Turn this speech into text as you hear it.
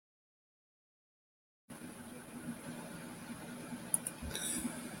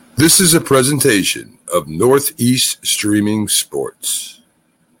This is a presentation of Northeast Streaming Sports.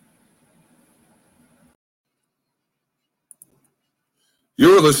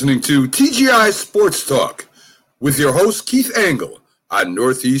 You're listening to TGI Sports Talk with your host, Keith Engle, on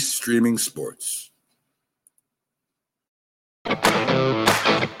Northeast Streaming Sports.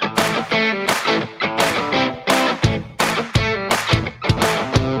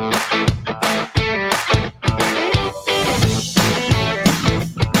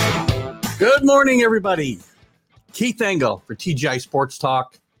 Good morning, everybody. Keith Engle for TGI Sports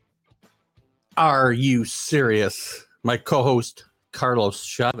Talk. Are you serious? My co-host, Carlos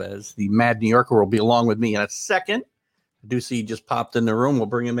Chavez, the Mad New Yorker, will be along with me in a second. I do see he just popped in the room. We'll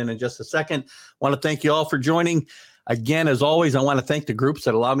bring him in just a second. I want to thank you all for joining. Again, as always, I want to thank the groups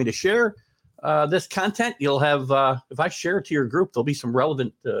that allow me to share this content. You'll have, if I share it to your group, there'll be some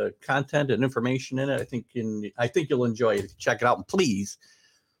relevant content and information in it. I think you'll enjoy it. Check it out, and please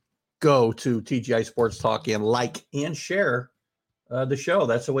go to TGI Sports Talk and like and share the show.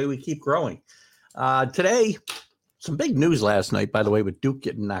 That's the way we keep growing. Today, some big news last night, by the way, with Duke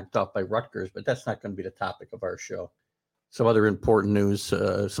getting knocked off by Rutgers, but that's not going to be the topic of our show. Some other important news,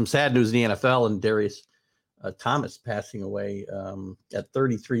 some sad news in the NFL, and Darius Thomas passing away at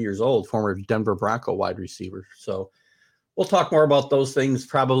 33 years old, former Denver Bronco wide receiver. So we'll talk more about those things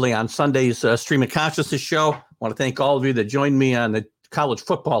probably on Sunday's Stream of Consciousness show. I want to thank all of you that joined me on the College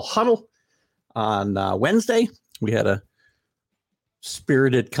Football Huddle on Wednesday. We had a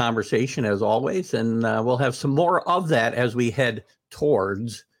spirited conversation as always, and we'll have some more of that as we head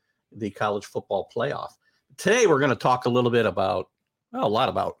towards the college football playoff. Today, we're going to talk a little bit about, well, a lot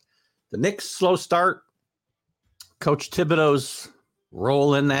about the Knicks' slow start, Coach Thibodeau's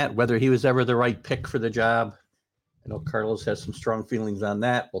role in that, whether he was ever the right pick for the job. I know Carlos has some strong feelings on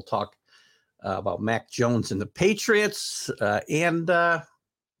that. We'll talk about Mac Jones and the Patriots and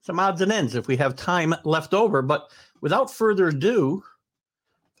some odds and ends if we have time left over. But without further ado,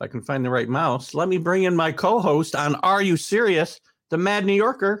 if I can find the right mouse, let me bring in my co-host on Are You Serious? The Mad New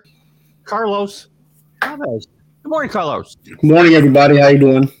Yorker, Carlos Chavez. Good morning, Carlos. Good morning, everybody. How you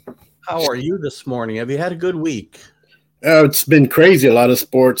doing? How are you this morning? Have you had a good week? It's been crazy. A lot of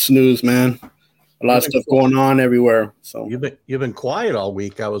sports news, man. A lot of stuff going on everywhere. So you've been quiet all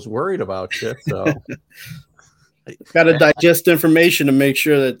week. I was worried about you. So got to digest information to make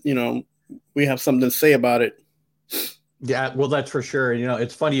sure that we have something to say about it. Yeah, well, that's for sure.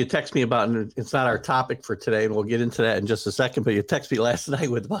 It's funny you text me about, and it's not our topic for today, and we'll get into that in just a second. But you text me last night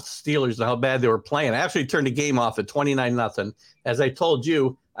about the Steelers and how bad they were playing. I actually turned the game off at 29-0. As I told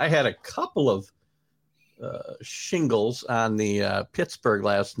you, I had a couple of shingles on the Pittsburgh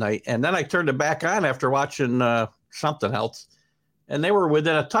last night, and then I turned it back on after watching something else, and they were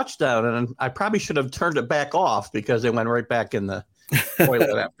within a touchdown, and I probably should have turned it back off because they went right back in the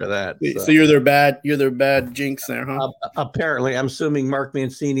toilet after that. So you're their bad jinx there, huh? Apparently, I'm assuming Mark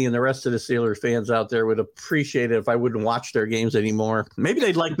Mancini and the rest of the Steelers fans out there would appreciate it if I wouldn't watch their games anymore. Maybe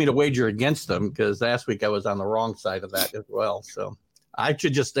they'd like me to wager against them because last week I was on the wrong side of that as well. So I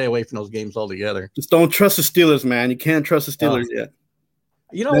should just stay away from those games altogether. Just don't trust the Steelers, man. You can't trust the Steelers yet.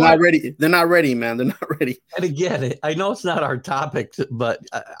 You know, they're not ready. They're not ready, man. They're not ready. And again, I know it's not our topic, but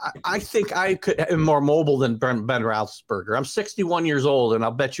I think I am more mobile than Ben Roethlisberger. I'm 61 years old, and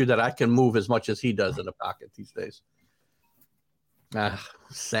I'll bet you that I can move as much as he does in the pocket these days.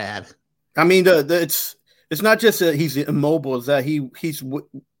 Sad. I mean, it's not just that he's immobile; it's that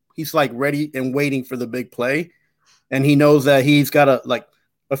he's like ready and waiting for the big play, and he knows that he's got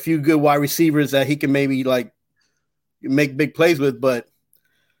a few good wide receivers that he can maybe make big plays with, but.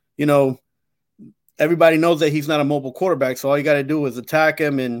 Everybody knows that he's not a mobile quarterback, so all you got to do is attack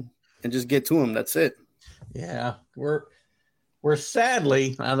him and just get to him. That's it. Yeah, we're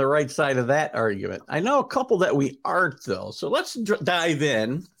sadly on the right side of that argument. I know a couple that we aren't, though. So let's dive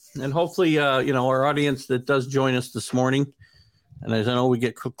in, and hopefully, our audience that does join us this morning, and as I know we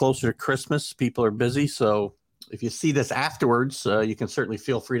get closer to Christmas, people are busy. So if you see this afterwards, you can certainly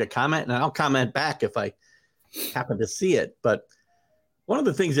feel free to comment, and I'll comment back if I happen to see it. But one of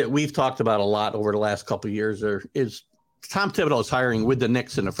the things that we've talked about a lot over the last couple of years is Tom Thibodeau's hiring with the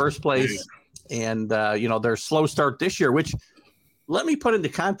Knicks in the first place. And, their slow start this year, which let me put into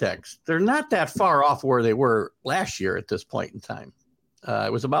context. They're not that far off where they were last year at this point in time.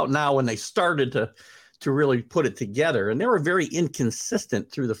 It was about now when they started to really put it together. And they were very inconsistent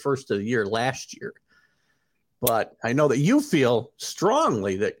through the first of the year last year. But I know that you feel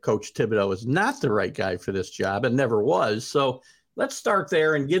strongly that Coach Thibodeau is not the right guy for this job and never was. So let's start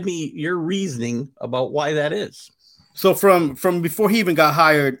there and give me your reasoning about why that is. So from before he even got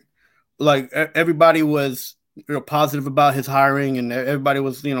hired, everybody was positive about his hiring, and everybody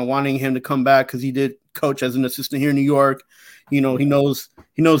was wanting him to come back because he did coach as an assistant here in New York. He knows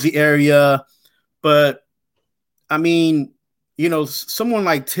the area, but I mean, someone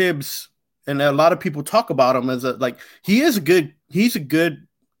like Tibbs, and a lot of people talk about him as he's a good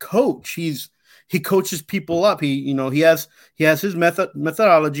coach. He coaches people up. He has his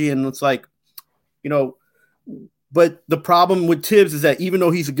methodology, and it's but the problem with Tibbs is that even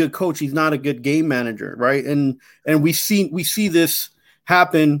though he's a good coach, he's not a good game manager, right? And we see this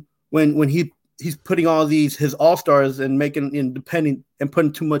happen when he's putting all his all-stars and making independent and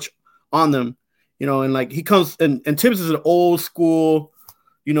putting too much on them, and he comes and Tibbs is an old school,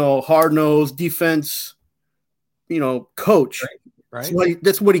 hard-nosed defense, coach. Right. So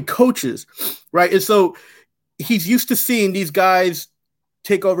that's what he coaches, right? And so he's used to seeing these guys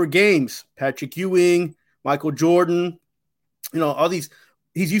take over games. Patrick Ewing, Michael Jordan, all these.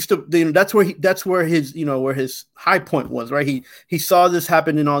 He's used to. That's where his high point was, right? He saw this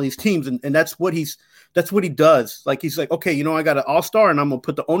happen in all these teams, and that's what he does. He's like, okay, I got an all-star, and I'm gonna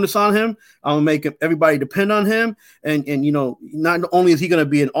put the onus on him. I'm gonna make everybody depend on him, and not only is he gonna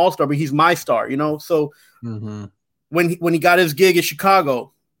be an all-star, but he's my star, So when he got his gig in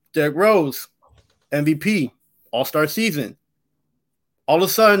Chicago, Derrick Rose, MVP, all-star season, all of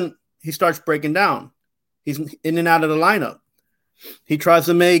a sudden he starts breaking down. He's in and out of the lineup. He tries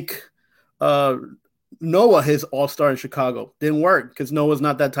to make Noah his all-star in Chicago. Didn't work because Noah's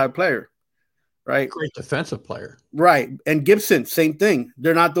not that type of player, right? Great defensive player, right? And Gibson, same thing.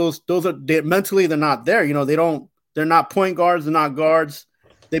 They're not mentally they're not there. They're not point guards. They're not guards.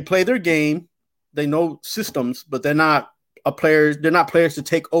 They play their game. They know systems, but they're not players. They're not players to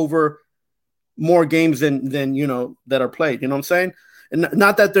take over more games than that are played. You know what I'm saying? And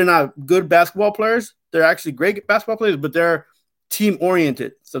not that they're not good basketball players. They're actually great basketball players, but they're team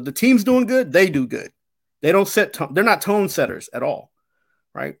oriented. So if the team's doing good, they do good. They don't set tone. They're not tone setters at all,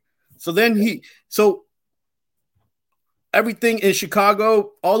 right? So then everything in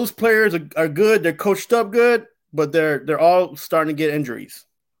Chicago, all those players are good. They're coached up good, but they're all starting to get injuries.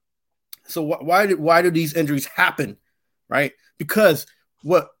 So why do these injuries happen, right? Because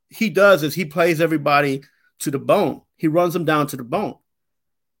what he does is he plays everybody to the bone. He runs them down to the bone,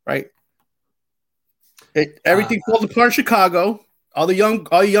 right? Everything falls apart in Chicago. All the young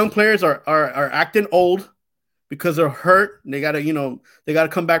players are acting old because they're hurt. And they gotta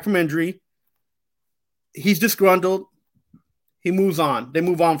come back from injury. He's disgruntled. He moves on. They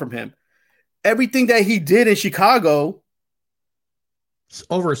move on from him. Everything that he did in Chicago, it's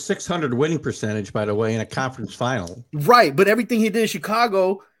over 600 winning percentage, by the way, in a conference final. Right, but everything he did in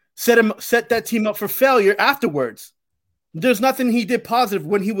Chicago set that team up for failure afterwards. There's nothing he did positive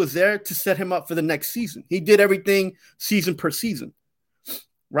when he was there to set him up for the next season. He did everything season per season,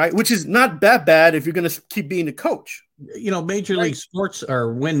 right? Which is not that bad if you're going to keep being the coach. Major league sports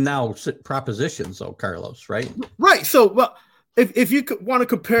are win now propositions, though, Carlos, right? Right. So, well, if you want to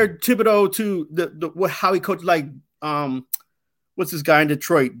compare Thibodeau to how he coached, what's this guy in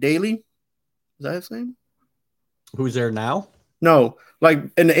Detroit? Daly? Is that his name? Who's there now? No, like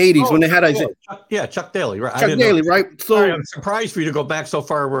in the 80s when they had Chuck Daly, right? Chuck Daly, right? So I'm surprised for you to go back so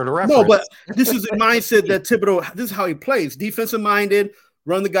far word of reference. No, but this is the mindset that Thibodeau. This is how he plays: defensive minded,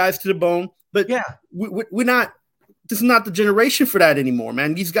 run the guys to the bone. But yeah, we're not. This is not the generation for that anymore,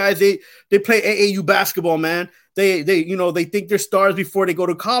 man. These guys they play AAU basketball, man. They think they're stars before they go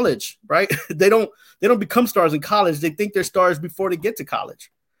to college, right? They don't become stars in college. They think they're stars before they get to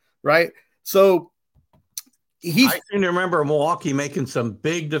college, right? So. I seem to remember Milwaukee making some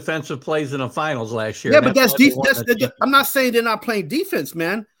big defensive plays in the finals last year. Yeah, but that's defense. I'm not saying they're not playing defense,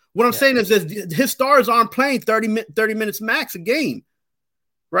 man. What I'm saying is that his stars aren't playing 30 minutes max a game,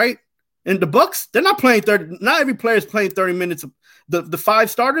 right? And the Bucks, they're not playing 30. Not every player is playing 30 minutes. The five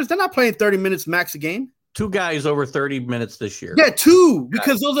starters, they're not playing 30 minutes max a game. Two guys over 30 minutes this year. Yeah, two,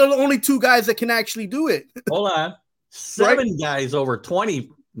 because those are the only two guys that can actually do it. Hold on. Seven guys over 20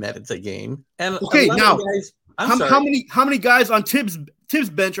 minutes a game. And okay, now guys. How many guys on Tibbs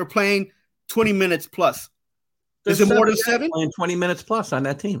bench are playing 20 minutes plus? Is it more than 7? Playing 20 minutes plus on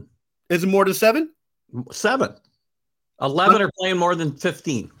that team. Is it more than 7? 7. 11 are playing more than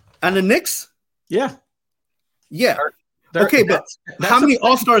 15. And the Knicks? Yeah. Yeah. Okay, but how many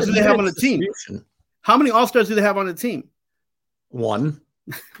All-Stars do they have on the team? How many All-Stars do they have on the team? 1.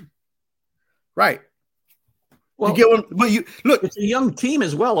 Right. Well, you get one, but look, it's a young team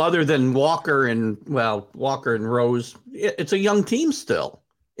as well, other than Walker and Rose. It's a young team still.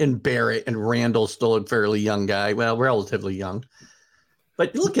 And Barrett and Randall's still a fairly young guy. Well, relatively young.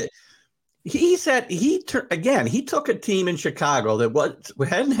 But look at He said he took a team in Chicago that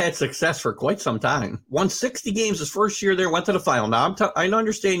hadn't had success for quite some time. Won 60 games his first year there, went to the final. Now I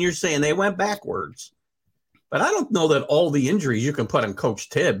understand you're saying they went backwards, but I don't know that all the injuries you can put on Coach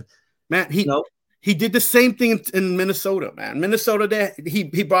Tibb. Man, he did the same thing in Minnesota, man. Minnesota,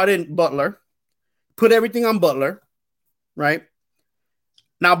 he brought in Butler, put everything on Butler, right?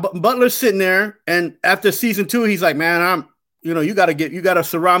 Now Butler's sitting there, and after season 2, he's like, man, you got to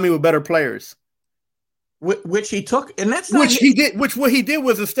surround me with better players. Which he took, and that's not what he did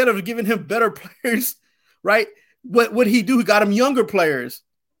was, instead of giving him better players, right? What he do? He got him younger players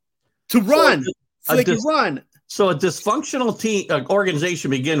to run, so they can run. So a dysfunctional team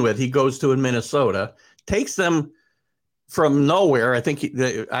organization to begin with, he goes to in Minnesota, takes them from nowhere. I think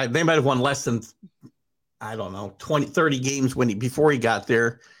they might have won less than, I don't know, 20, 30 games before he got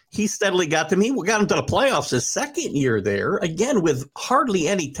there. He steadily got them. He got them to the playoffs his second year there, again, with hardly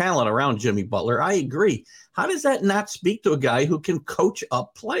any talent around Jimmy Butler. I agree. How does that not speak to a guy who can coach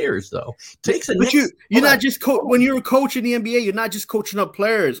up players, though? You're not just when you're a coach in the NBA, you're not just coaching up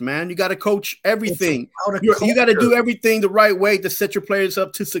players, man. You got to coach everything. You got to do everything the right way to set your players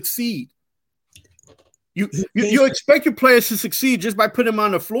up to succeed. You expect your players to succeed just by putting them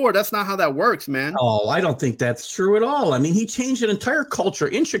on the floor. That's not how that works, man. Oh, I don't think that's true at all. I mean, he changed an entire culture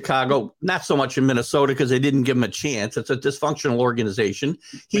in Chicago, not so much in Minnesota because they didn't give him a chance. It's a dysfunctional organization.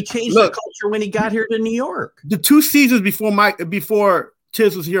 He changed the culture when he got here to New York. The 2 seasons before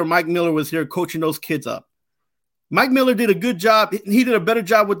Tiz was here, Mike Miller was here coaching those kids up. Mike Miller did a good job. He did a better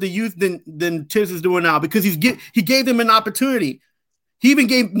job with the youth than Tiz is doing now because he gave them an opportunity. He even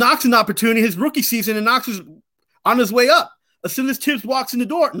gave Knox an opportunity his rookie season, and Knox was on his way up. As soon as Tibbs walks in the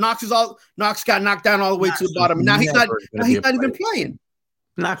door, Knox got knocked down all the way to the bottom. And now he's not even playing.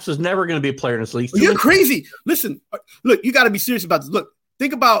 Knox is never going to be a player in this league. You're crazy. Listen, look, you got to be serious about this. Look,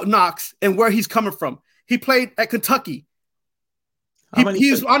 think about Knox and where he's coming from. He played at Kentucky.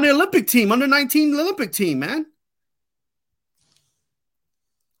 He's on the Olympic team, under 19 Olympic team, man.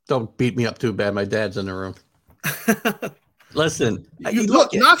 Don't beat me up too bad. My dad's in the room. Listen,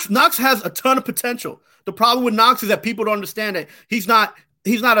 look, Knox has a ton of potential. The problem with Knox is that people don't understand that he's not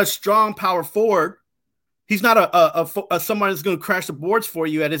a strong power forward. He's not a someone that's going to crash the boards for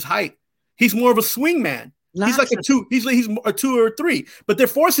you at his height. He's more of a swing man. He's like a 2. He's a 2 or a 3. But they're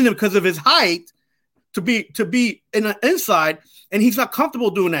forcing him because of his height to be in the inside, and he's not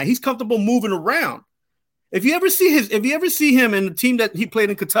comfortable doing that. He's comfortable moving around. If you ever see him in the team that he played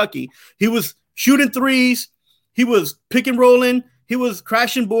in Kentucky, he was shooting threes. He was pick and rolling. He was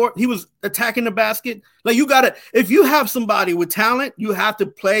crashing board. He was attacking the basket. Like, if you have somebody with talent, you have to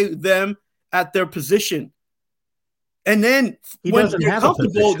play them at their position. And then when they're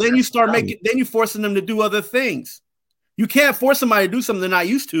comfortable, then you start then you're forcing them to do other things. You can't force somebody to do something they're not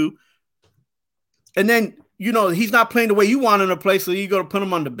used to. And then, he's not playing the way you want him to play, so you're going to put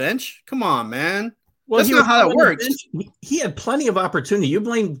him on the bench? Come on, man. Well, that's not how that works. He had plenty of opportunity. You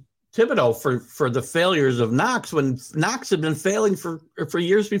blame Thibodeau for the failures of Knox when Knox had been failing for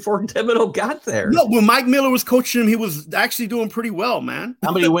years before Thibodeau got there. No, when Mike Miller was coaching him, he was actually doing pretty well, man.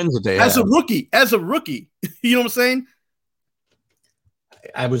 How many wins did they have? As a rookie. You know what I'm saying?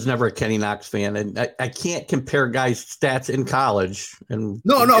 I was never a Kenny Knox fan, and I can't compare guys' stats in college.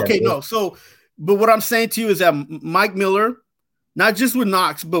 So, but what I'm saying to you is that Mike Miller, not just with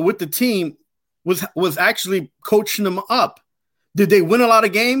Knox, but with the team, was actually coaching them up. Did they win a lot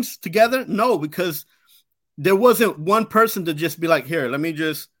of games together? No, because there wasn't one person to just be like, here,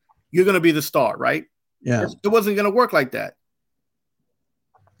 you're going to be the star, right? Yeah. It wasn't going to work like that.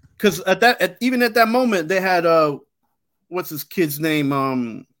 Because even at that moment, they had, what's his kid's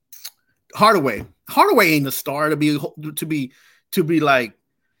name? Hardaway. Hardaway ain't a star to be like,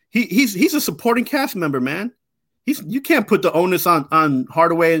 he's a supporting cast member, man. You can't put the onus on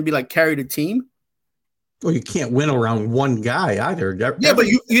Hardaway and be like, carry the team. Well, you can't win around one guy either. Yeah, but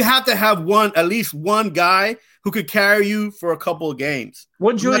you have to have at least one guy who could carry you for a couple of games.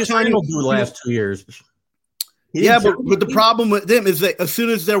 What did Julius Randle do the last 2 years? But the problem with them is that as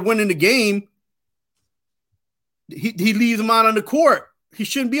soon as they're winning the game, he leaves them out on the court. He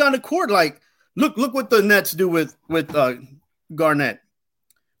shouldn't be on the court. Like, look what the Nets do with Garnett.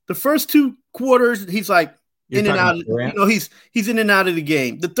 The first 2 quarters, he's like in and out. He's in and out of the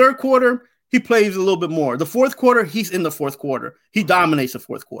game. The third quarter, he plays a little bit more. The fourth quarter, he's in the fourth quarter. He dominates the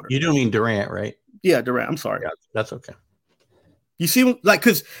fourth quarter. You do mean Durant, right? Yeah, Durant. I'm sorry. Yeah, that's okay. You see, like,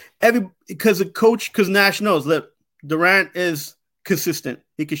 because Nash knows that Durant is consistent.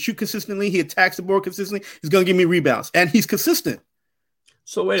 He can shoot consistently. He attacks the board consistently. He's going to give me rebounds, and he's consistent.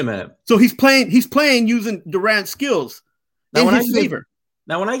 So wait a minute. So he's playing using Durant's skills in his favor.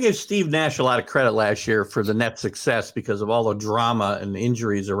 Now, when I gave Steve Nash a lot of credit last year for the Nets' success because of all the drama and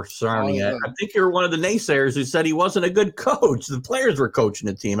injuries that were surrounding it, I think you're one of the naysayers who said he wasn't a good coach. The players were coaching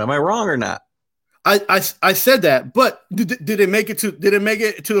the team. Am I wrong or not? I said that, but did it make it to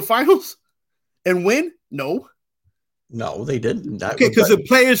the finals and win? No, they didn't. Okay, because the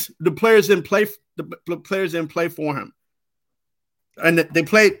players didn't play for him, and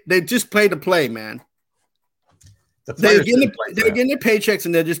they just played the play, man. They're getting their paychecks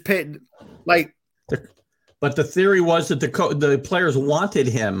and they're just paid like. But the theory was that the players wanted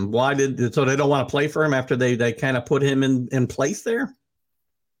him. So they don't want to play for him after they kind of put him in place there?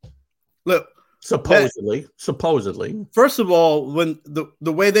 Look, supposedly. First of all, when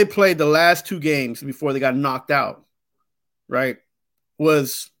the way they played the last 2 games before they got knocked out, right,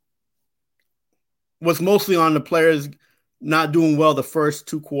 was mostly on the players not doing well the first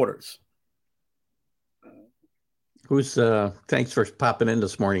 2 quarters. Who's thanks for popping in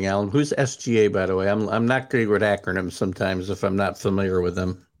this morning, Alan. Who's SGA, by the way? I'm not good with acronyms sometimes if I'm not familiar with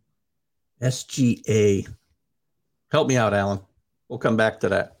them. SGA. Help me out, Alan. We'll come back to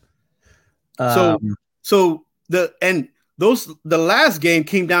that. So the last game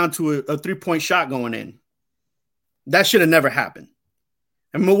came down to a 3-point shot going in. That should have never happened.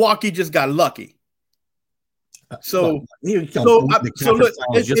 And Milwaukee just got lucky. So look, it's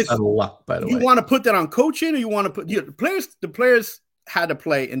luck, by the way. You want to put that on coaching, or you want to put the players had to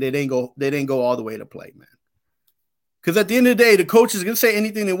play, and they didn't go all the way to play, man. Because at the end of the day, the coaches can say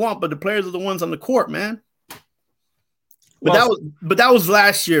anything they want, but the players are the ones on the court, man. But that was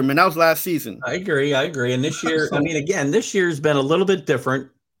last year, man. That was last season. I agree. And this year, this year's been a little bit different.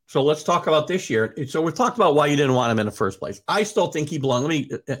 So let's talk about this year. So we've talked about why you didn't want him in the first place. I still think he belonged.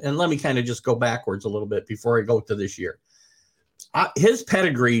 Let me kind of just go backwards a little bit before I go to this year. His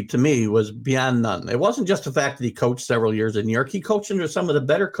pedigree to me was beyond none. It wasn't just the fact that he coached several years in New York. He coached under some of the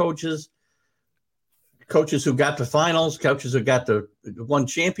better coaches who got to finals, coaches who won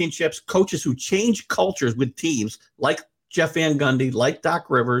championships, coaches who changed cultures with teams like Jeff Van Gundy, like Doc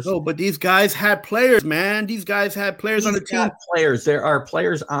Rivers. Oh, but these guys had players, man. These guys had players on the team. Players. There are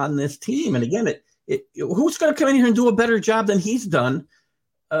players on this team. And again, who's going to come in here and do a better job than he's done?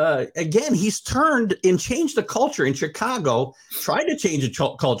 Again, he's turned and changed the culture in Chicago, tried to change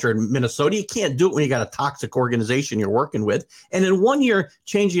the culture in Minnesota. You can't do it when you got a toxic organization you're working with. And in 1 year,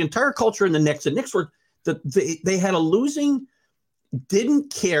 change the entire culture in the Knicks. The Knicks they had a losing,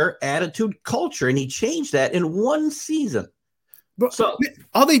 didn't care attitude culture, and he changed that in 1 season. So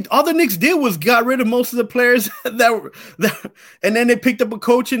all the Knicks did was got rid of most of the players that and then they picked up a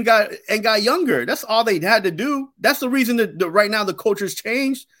coach and got younger. That's all they had to do. That's the reason that right now the culture's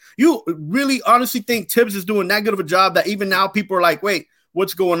changed. You really honestly think Tibbs is doing that good of a job that even now people are like, wait,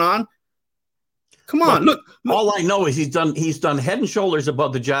 what's going on? Come on, look. All I know is he's done head and shoulders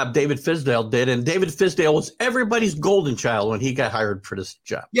above the job David Fizdale did, and David Fizdale was everybody's golden child when he got hired for this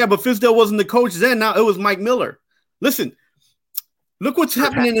job. Yeah, but Fizdale wasn't the coach then. Now it was Mike Miller. Listen, look what's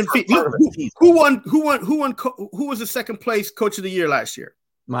happening in Phoenix. Who was the second place coach of the year last year?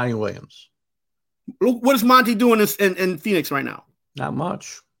 Monty Williams. Look, what is Monty doing in Phoenix right now? Not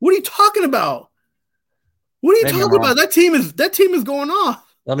much. What are you talking about? That team is going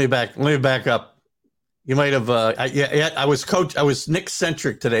off. Let me back up. You might have. I was Nick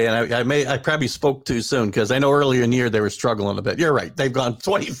centric today, and I probably spoke too soon because I know earlier in the year they were struggling a bit. You're right; they've gone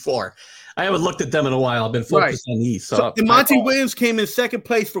 24. I haven't looked at them in a while. I've been focused on the East. So Monty Williams came in second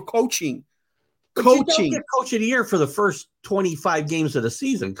place for coaching. You don't get coach of the year for the first 25 games of the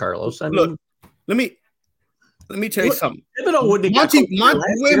season, Carlos. Look, let me tell you something.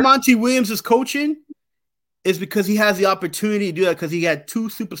 Monty Williams is coaching is because he has the opportunity to do that because he had 2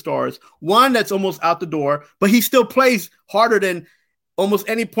 superstars. One that's almost out the door, but he still plays harder than almost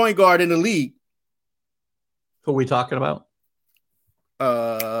any point guard in the league. Who are we talking about?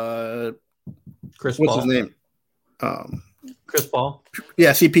 Chris Paul. What's his name? Chris Paul?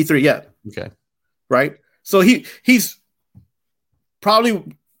 Yeah, CP3, yeah. Okay. Right? So he's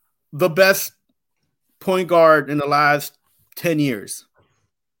probably the best point guard in the last 10 years.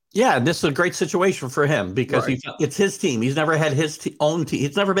 Yeah, this is a great situation for him because it's his team. He's never had his own team.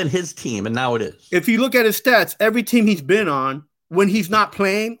 It's never been his team, and now it is. If you look at his stats, every team he's been on, when he's not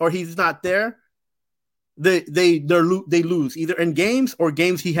playing or he's not there, they lose either in games or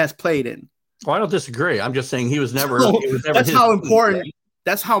games he has played in. Well, I don't disagree. I'm just saying he was never. That's how important. Team.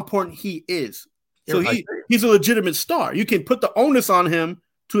 That's how important he is. So he's a legitimate star. You can put the onus on him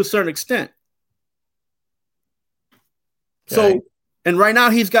to a certain extent. Okay. So. And right now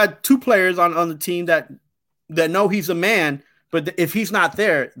he's got 2 players on the team that know he's a man, but if he's not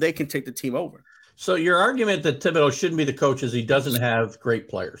there, they can take the team over. So your argument that Thibodeau shouldn't be the coach is he doesn't have great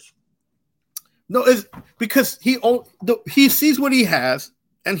players. No, it's because he sees what he has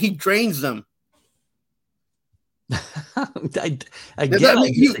and he drains them.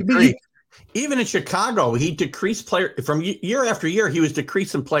 Even in Chicago, he decreased player from year after year. He was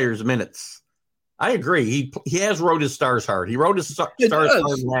decreasing players' minutes. I agree. He has rode his stars hard. He rode his stars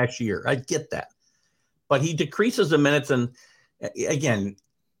hard last year. I get that, but he decreases the minutes. And again,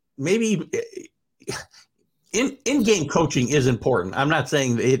 maybe in-game coaching is important. I'm not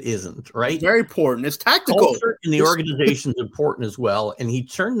saying it isn't, right? It's very important. It's tactical. Culture in the organization is important as well. And he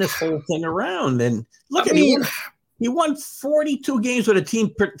turned this whole thing around. And look at me. He won 42 games with a team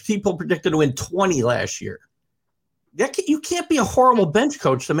people predicted to win 20 last year. You can't be a horrible bench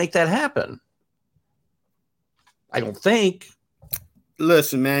coach to make that happen. I don't think.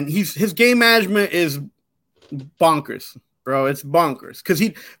 Listen, man, his game management is bonkers, bro. It's bonkers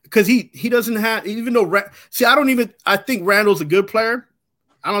because he doesn't have, even though I think Randall's a good player.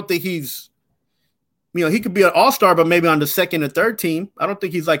 I don't think he's, he could be an all-star, but maybe on the second and third team. I don't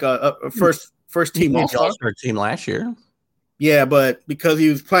think he's like a first team all-star team last year. Yeah, but because he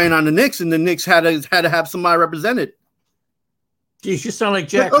was playing on the Knicks and the Knicks had to have somebody represented. Geez, you sound like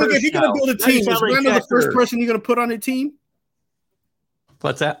Jack. Okay, if you're going to build a team, is Randall the first person you're going to put on a team?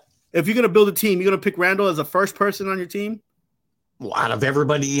 What's that? If you're going to build a team, you're going to pick Randall as the first person on your team? Well, out of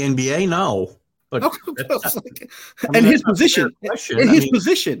everybody in the NBA, no. But in his position.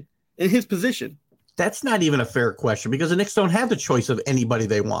 In his position. That's not even a fair question because the Knicks don't have the choice of anybody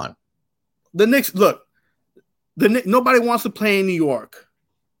they want. The Knicks, look, nobody wants to play in New York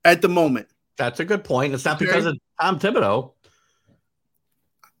at the moment. That's a good point. It's not because of Tom Thibodeau.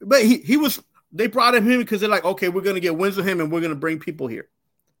 But they brought him in because they're like, okay, we're going to get wins with him and we're going to bring people here.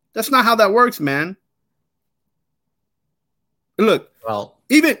 That's not how that works, man. Look,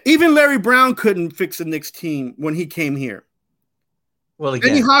 even Larry Brown couldn't fix the Knicks team when he came here. Well, again,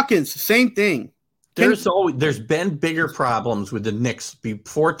 Kenny Hawkins, same thing. There's been bigger problems with the Knicks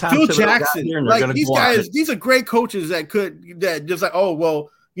before Tom Phil Thibodeau Jackson. Got here, like these guys, these are great coaches that just like, oh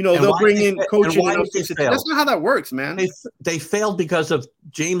well, they'll bring in coaching. That's not how that works, man. They failed because of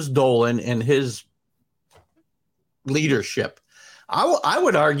James Dolan and his leadership. I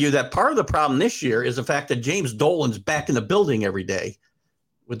would argue that part of the problem this year is the fact that James Dolan's back in the building every day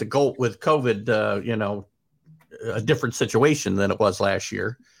with COVID. A different situation than it was last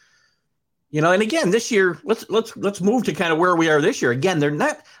year. And again, this year, let's move to kind of where we are this year. Again, they're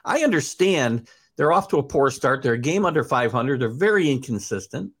not. I understand they're off to a poor start. They're a game under 500. They're very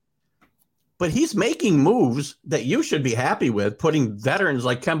inconsistent. But he's making moves that you should be happy with, putting veterans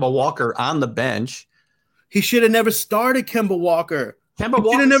like Kemba Walker on the bench. He should have never started Kemba Walker. He should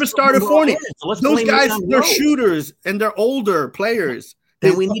have never started Fournier. Those guys, they're shooters and they're older players.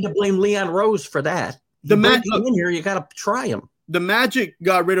 Then we need to blame Leon Rose for that. In here, you got to try him. The Magic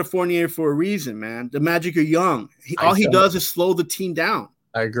got rid of Fournier for a reason, man. The Magic are young. All he does is slow the team down.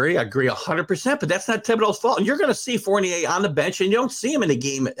 I agree 100%, but that's not Thibodeau's fault. And you're going to see Fournier on the bench, and you don't see him in a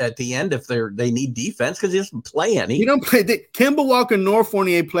game at the end if they need defense because he doesn't play any. He don't play. Kemba Walker nor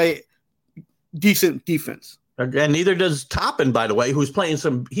Fournier play decent defense. And neither does Toppin, by the way, who's playing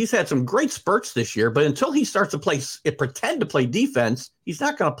he's had some great spurts this year, but until he starts to pretend to play defense, he's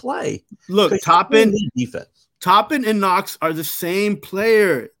not going to play. Look, Toppin and Knox are the same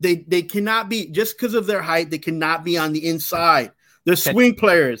player. They cannot be, just because of their height, they cannot be on the inside. They're swing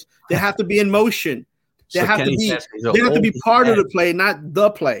players. They have to be in motion. They have to be part of the play, not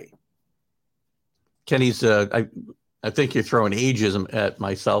the play. Kenny's I think you're throwing ageism at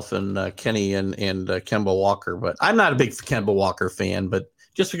myself and Kenny and Kemba Walker, but I'm not a big Kemba Walker fan. But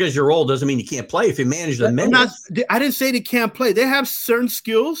just because you're old doesn't mean you can't play if you manage the minutes. I didn't say they can't play. They have certain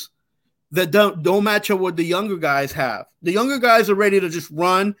skills that don't match up what the younger guys have. The younger guys are ready to just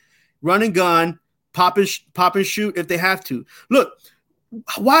run and gun, pop and shoot if they have to. Look,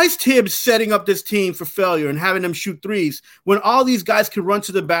 why is Tibbs setting up this team for failure and having them shoot threes when all these guys can run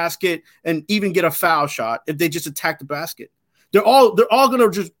to the basket and even get a foul shot if they just attack the basket? They're all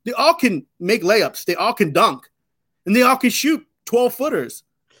can make layups. They all can dunk, and they all can shoot 12-footers.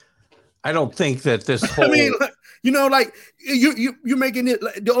 I don't think that this whole. I mean, you're making it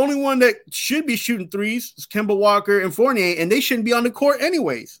the only one that should be shooting threes is Kemba Walker and Fournier, and they shouldn't be on the court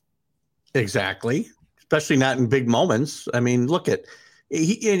anyways. Exactly, especially not in big moments. I mean, look at.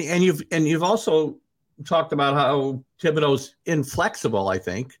 You've also talked about how Thibodeau's inflexible. I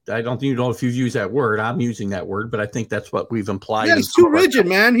think I don't know if you've used that word. I'm using that word, but I think that's what we've implied. Yeah, he's too rigid,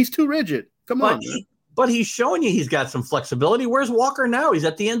 man. He's too rigid. Come on. But he's showing you he's got some flexibility. Where's Walker now? He's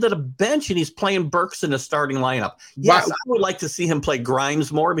at the end of the bench and he's playing Burks in the starting lineup. Yes, I would like to see him play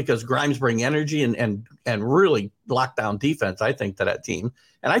Grimes more because Grimes bring energy and really lock down defense, I think, to that team.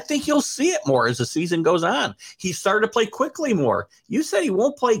 And I think you'll see it more as the season goes on. He started to play quickly more. You said he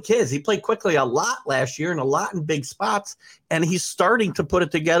won't play kids. He played quickly a lot last year and a lot in big spots, and he's starting to put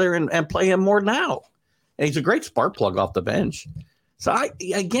it together and play him more now. And he's a great spark plug off the bench. So, I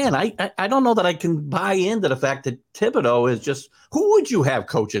don't know that I can buy into the fact that Thibodeau is just – who would you have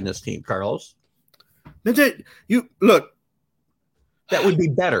coaching this team, Carlos? Look. That would be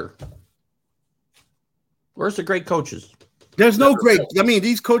better. Where's the great coaches? There's no great – I mean,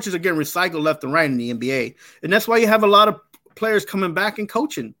 these coaches are getting recycled left and right in the NBA. And that's why you have a lot of players coming back and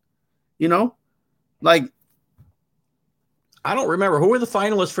coaching, you know? Like – I don't remember. Who were the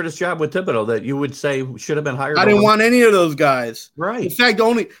finalists for this job with Thibodeau that you would say should have been hired? I didn't want any of those guys. Right. In fact,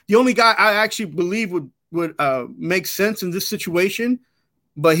 the only guy I actually believe would make sense in this situation,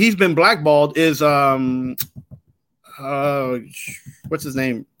 but he's been blackballed, is what's his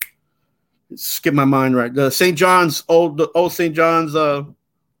name? Skip my mind right. The St. John's old St. John's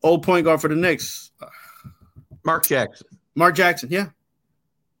old point guard for the Knicks. Mark Jackson. Mark Jackson, yeah.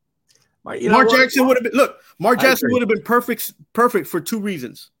 Mark Jackson would have been Mark Jackson would have been perfect for two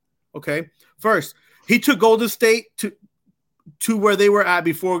reasons. Okay. First, he took Golden State to where they were at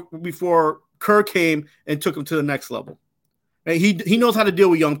before Kerr came and took them to the next level. And he knows how to deal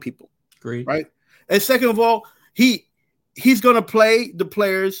with young people. Agreed. Right. And second of all, he's going to play the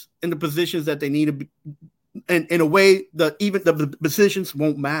players in the positions that they need to be, and in a way that even the positions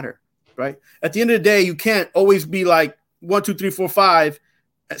won't matter. Right. At the end of the day, you can't always be like 1, 2, 3, 4, 5.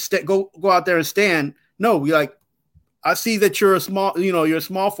 Go out there and stand. No, I see that you're a small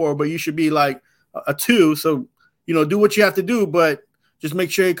forward, but you should be like a 2. So, do what you have to do, but just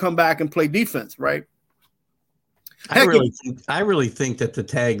make sure you come back and play defense, right? I really think that the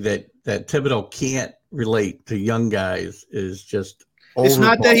tag that Thibodeau can't relate to young guys is just It's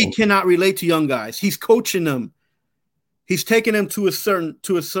not that he cannot relate to young guys. He's coaching them. He's taking them to a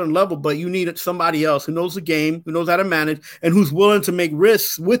certain level, but you need somebody else who knows the game, who knows how to manage, and who's willing to make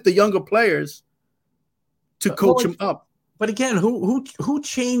risks with the younger players to coach them up. But again, who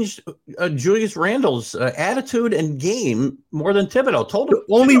changed Julius Randle's attitude and game more than Thibodeau? The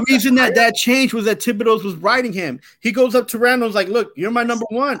only reason that changed was that Thibodeau was writing him. He goes up to Randle and is like, "Look, you're my number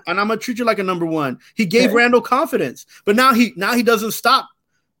one, and I'm gonna treat you like a number one." He gave Randle confidence, but now he doesn't stop.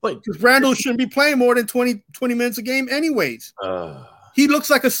 But Randle shouldn't be playing more than 20 minutes a game anyways. He looks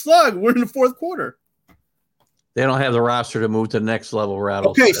like a slug. We're in the fourth quarter. They don't have the roster to move to the next level,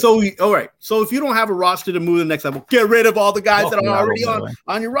 Rattle. Okay, all right. So if you don't have a roster to move to the next level, get rid of all the guys that are already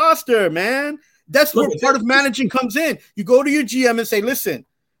on your roster, man. That's where part of managing comes in. You go to your GM and say, listen,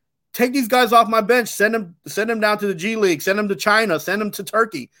 take these guys off my bench. Send them down to the G League. Send them to China. Send them to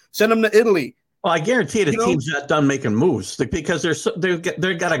Turkey. Send them to Italy. Well, I guarantee the team's not done making moves because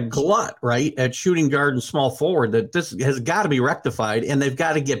they've got a glut, right, at shooting guard and small forward that this has got to be rectified, and they've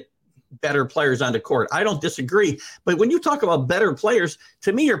got to get better players on the court. I don't disagree. But when you talk about better players,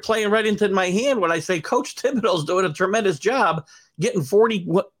 to me, you're playing right into my hand when I say Coach Thibodeau's doing a tremendous job getting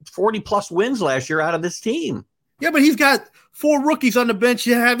 40-plus wins last year out of this team. Yeah, but he's got 4 rookies on the bench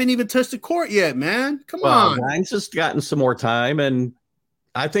that haven't even touched the court yet, man. Come on. Grimes has gotten some more time, and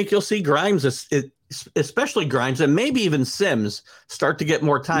I think you'll see Grimes, especially Grimes, and maybe even Sims, start to get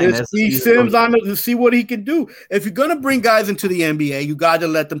more time. Let's see Sims on to see what he can do. If you're going to bring guys into the NBA, you got to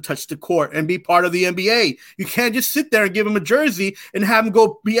let them touch the court and be part of the NBA. You can't just sit there and give them a jersey and have them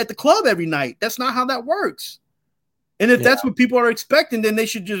go be at the club every night. That's not how that works. And if that's what people are expecting, then they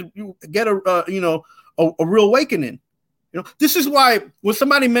should just get a real awakening. This is why when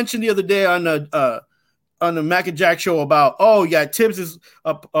somebody mentioned the other day on the Mac and Jack show about, Tibbs is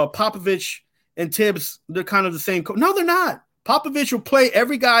Popovich and Tibbs, they're kind of the same. No, they're not. Popovich will play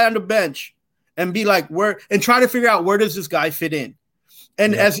every guy on the bench and be like, and try to figure out where does this guy fit in.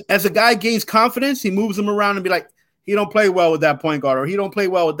 And as a guy gains confidence, he moves him around and be like, he don't play well with that point guard, or he don't play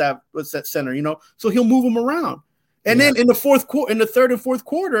well with that center, So he'll move him around. And then in the third and fourth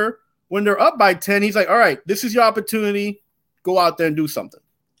quarter, when they're up by 10, he's like, all right, this is your opportunity. Go out there and do something.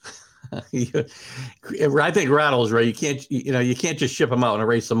 I think Rattle's right. You can't just ship them out and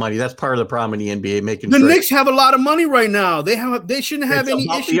erase the money. That's part of the problem in the NBA. Making the Knicks have a lot of money right now. They shouldn't have any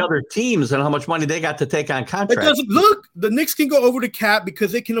issue. The other teams and how much money they got to take on contracts. The Knicks can go over the cap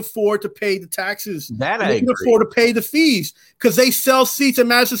because they can afford to pay the taxes. They can afford to pay the fees because they sell seats at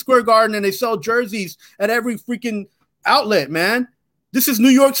Madison Square Garden and they sell jerseys at every freaking outlet, man. This is New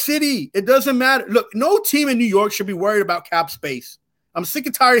York City. It doesn't matter. Look, no team in New York should be worried about cap space. I'm sick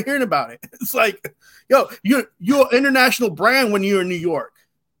and tired of hearing about it. It's like, yo, you're an international brand when you're in New York.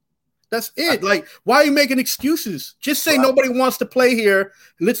 That's it. Like, why are you making excuses? Just say nobody wants to play here.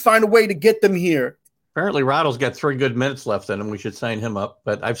 Let's find a way to get them here. Apparently, Rattle's got 3 good minutes left in him. We should sign him up.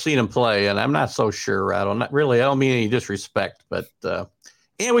 But I've seen him play, and I'm not so sure, Rattle. Not really. I don't mean any disrespect, but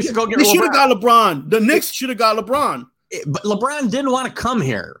and we should go get. They should have got LeBron. The Knicks should have got LeBron. But LeBron didn't want to come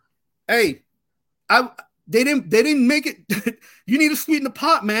here. Hey, they didn't make it. You need to sweeten the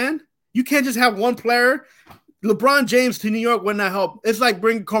pot, man. You can't just have one player. LeBron James to New York wouldn't have helped. It's like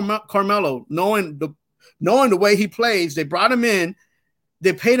bringing Carmelo, knowing the way he plays. They brought him in.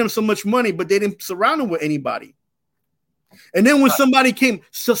 They paid him so much money, but they didn't surround him with anybody. And then when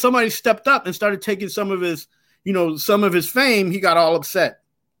somebody stepped up and started taking some of his fame, he got all upset.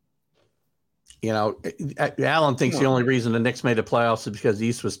 Alan thinks the only reason the Knicks made the playoffs is because the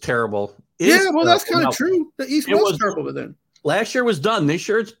East was terrible. That's kind of true. The East was terrible then. Last year was done. This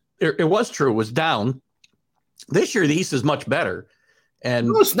year it was true. It was down. This year the East is much better. And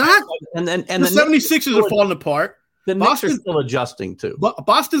no, it's not. And the 76ers are falling apart. The Knicks are still adjusting too. But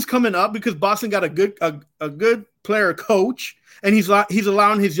Boston's coming up because Boston got a good player coach, and he's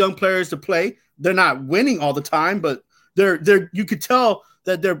allowing his young players to play. They're not winning all the time, but they're you could tell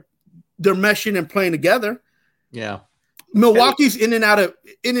that they're meshing and playing together. Yeah. Milwaukee's in and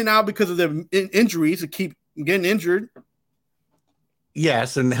out because of their injuries. They keep getting injured.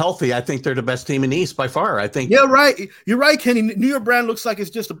 Yes, and healthy. I think they're the best team in the East by far. I think. Yeah, right. You're right, Kenny. New York brand looks like it's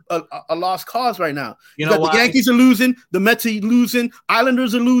just a lost cause right now. You know the Yankees are losing. The Mets are losing.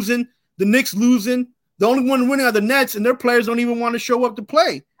 Islanders are losing. The Knicks losing. The only one winning are the Nets, and their players don't even want to show up to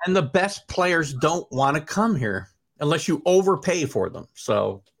play. And the best players don't want to come here unless you overpay for them.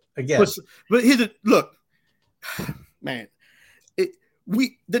 So again, but here's look, man.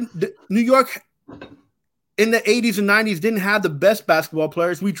 The New York in the 80s and 90s didn't have the best basketball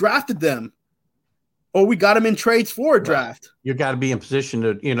players. We drafted them, or we got them in trades for a draft. You got to be in position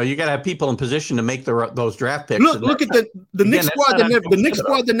to, you got to have people in position to make those draft picks. Look at the Knicks squad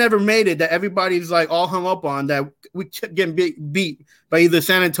that never made it. That everybody's like all hung up on. That we kept getting beat by either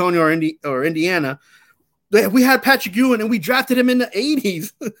San Antonio or Indiana. We had Patrick Ewing, and we drafted him in the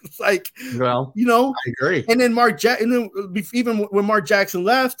 80s. It's like, I agree. And then even when Mark Jackson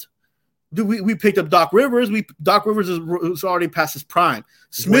left, we picked up Doc Rivers. Doc Rivers was already past his prime.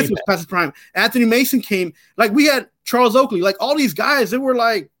 Smith was past his prime. Anthony Mason came. Like, we had Charles Oakley. Like, all these guys, they were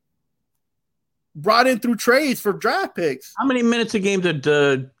like brought in through trades for draft picks. How many minutes a game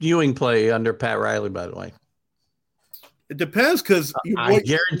did Ewing play under Pat Riley, by the way? It depends, because I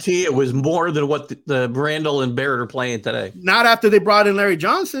guarantee it was more than what the Randall and Barrett are playing today. Not after they brought in Larry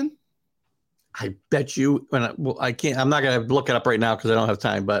Johnson. I bet you I can't. I'm not going to look it up right now because I don't have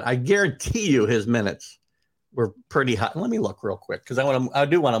time. But I guarantee you his minutes were pretty high. Let me look real quick because I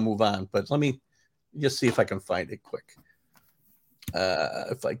do want to move on. But let me just see if I can find it quick.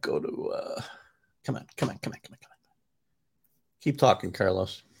 If I go to come on. Keep talking,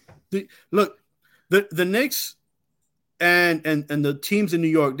 Carlos. The Knicks and the teams in New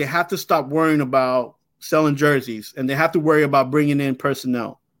York, they have to stop worrying about selling jerseys, and they have to worry about bringing in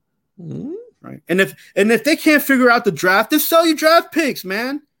personnel. Mm-hmm. Right. And if they can't figure out the draft, then sell your draft picks,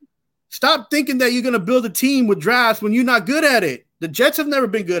 man. Stop thinking that you're going to build a team with drafts when you're not good at it. The Jets have never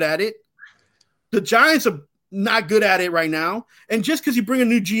been good at it. The Giants are not good at it right now. And just because you bring a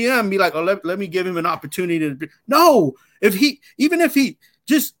new GM, be like, oh, let me give him an opportunity to. No, if you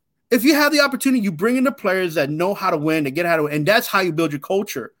have the opportunity, you bring in the players that know how to win, that get how to win, and that's how you build your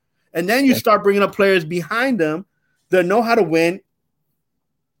culture. And then you start bringing up players behind them that know how to win.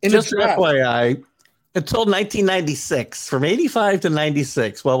 Just FYI, until 1996, from 85 to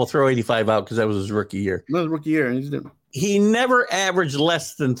 96, well, we'll throw 85 out because that was his rookie year. That was rookie year. He never averaged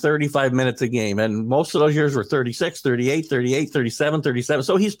less than 35 minutes a game, and most of those years were 36, 38, 38, 37, 37.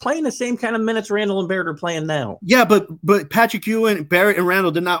 So he's playing the same kind of minutes Randall and Barrett are playing now. Yeah, but Patrick Ewing, Barrett, and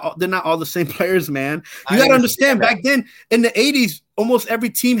Randall, they're not all the same players, man. You got to understand, back then, in the 80s, almost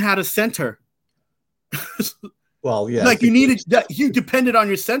every team had a center. Well, yeah. Like, you depended on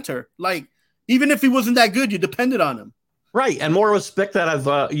your center. Like, even if he wasn't that good, you depended on him. Right. And more respect out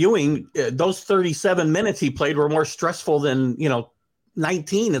of Ewing. Those 37 minutes he played were more stressful than,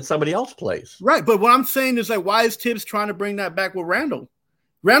 19 that somebody else plays. Right. But what I'm saying is, like, why is Tibbs trying to bring that back with Randall?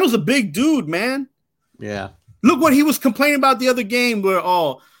 Randall's a big dude, man. Yeah. Look what he was complaining about the other game where,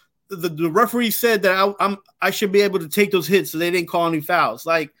 the referee said that I should be able to take those hits so they didn't call any fouls.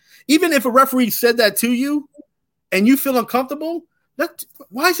 Like, even if a referee said that to you, and you feel uncomfortable,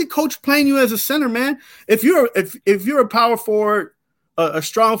 why is the coach playing you as a center, man? If you're a power forward, a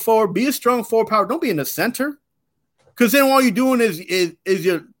strong forward, be a strong forward power. Don't be in the center. Because then all you're doing is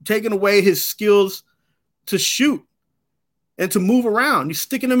you're taking away his skills to shoot and to move around. You're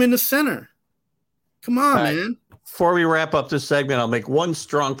sticking him in the center. Come on, man. Before we wrap up this segment, I'll make one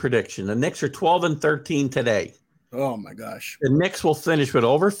strong prediction. The Knicks are 12-13 today. Oh, my gosh. The Knicks will finish with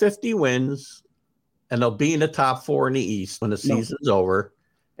over 50 wins, and they'll be in the top 4 in the East when the season's over.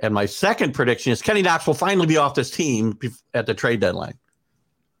 And my second prediction is Kenny Knox will finally be off this team at the trade deadline.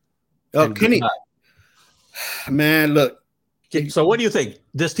 Oh, Kenny. Man, look. So what do you think?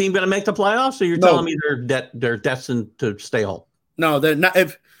 This team going to make the playoffs, or you're telling me they're destined to stay home? No, they're not.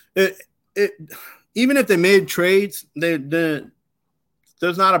 Even if they made trades, there's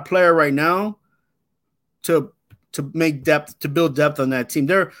not a player right now to make depth, to build depth on that team.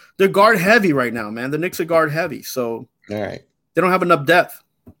 They're guard heavy right now, man. The Knicks are guard heavy, so all right, they don't have enough depth.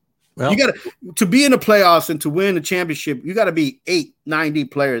 Well, you got to be in the playoffs and to win the championship. You got to be 8-9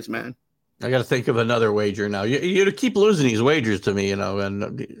 deep players, man. I got to think of another wager now. You keep losing these wagers to me, and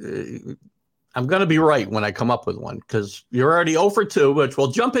I'm going to be right when I come up with one because you're already 0 for 2, which we'll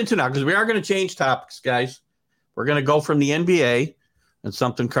jump into now because we are going to change topics, guys. We're going to go from the NBA and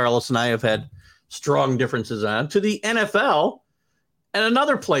something Carlos and I have had strong differences on to the NFL and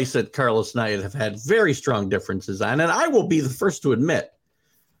another place that Carlos and I have had very strong differences on. And I will be the first to admit,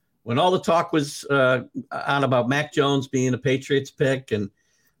 when all the talk was on about Mac Jones being a Patriots pick, and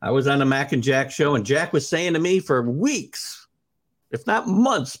I was on the Mac and Jack show, and Jack was saying to me for weeks, if not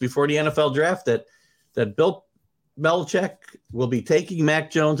months before the NFL draft, that Bill Belichick will be taking Mac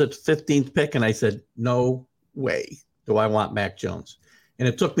Jones at the 15th pick. And I said, no way do I want Mac Jones. And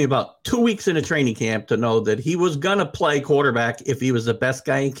it took me about 2 weeks into training camp to know that he was going to play quarterback if he was the best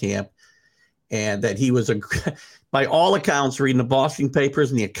guy in camp. And that he was, by all accounts, reading the Boston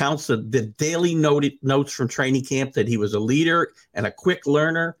papers and the accounts of the daily notes from training camp, that he was a leader and a quick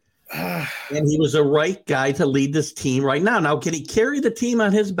learner. And he was the right guy to lead this team right now. Now, can he carry the team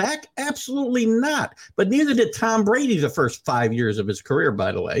on his back? Absolutely not. But neither did Tom Brady the first 5 years of his career,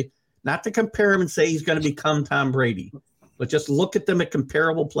 by the way. Not to compare him and say he's going to become Tom Brady, but just look at them at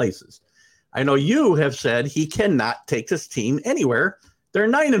comparable places. I know you have said he cannot take this team anywhere. They're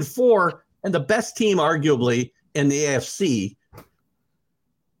 9-4 and the best team, arguably, in the AFC.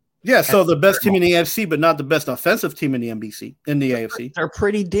 Yeah, so the best team in the AFC, but not the best offensive team in the AFC. They're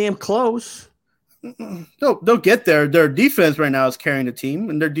pretty damn close. They'll get there. Their defense right now is carrying the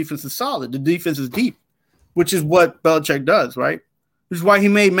team, and their defense is solid. The defense is deep, which is what Belichick does, right? Which is why he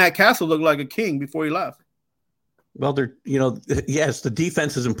made Matt Castle look like a king before he left. Well, yes, the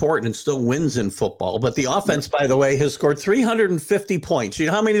defense is important and still wins in football. But the offense, by the way, has scored 350 points. You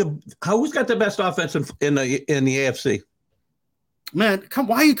know who's got the best offense in the AFC? Man,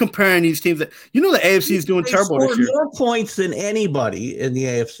 why are you comparing these teams? The AFC is doing terrible this year. More points than anybody in the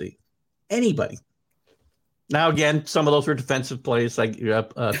AFC. Anybody. Now, again, some of those were defensive plays, like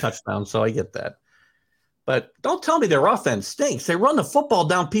touchdowns, so I get that. But don't tell me their offense stinks. They run the football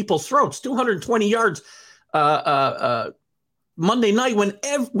down people's throats, 220 yards Monday night when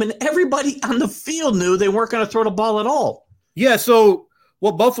everybody on the field knew they weren't going to throw the ball at all. Yeah, so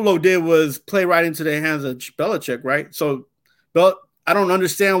what Buffalo did was play right into the hands of Belichick, right? So but I don't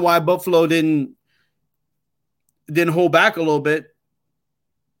understand why Buffalo didn't hold back a little bit.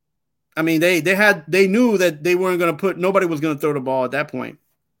 I mean, they knew that they weren't going to nobody was going to throw the ball at that point.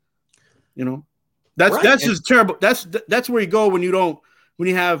 You know, that's just terrible. That's where you go when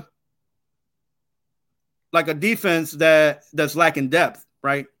you have like a defense that's lacking depth,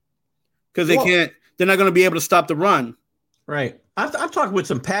 right? Because they're not going to be able to stop the run. Right. I've talked with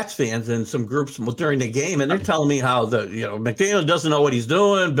some Pats fans and some groups during the game, and they're telling me how McDaniel doesn't know what he's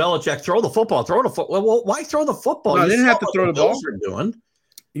doing. Belichick, throw the football. Well, why throw the football? No, they didn't have to throw the ball.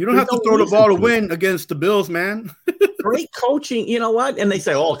 You don't have to throw the ball to win against the Bills, man. Great coaching. You know what? And they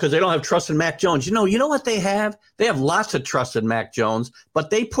say, because they don't have trust in Mac Jones. You know what they have? They have lots of trust in Mac Jones, but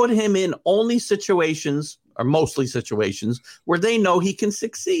they put him in only situations, or mostly situations, where they know he can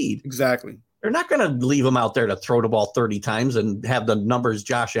succeed. Exactly. They're not going to leave him out there to throw the ball 30 times and have the numbers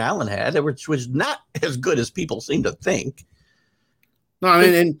Josh Allen had, which was not as good as people seem to think. No, I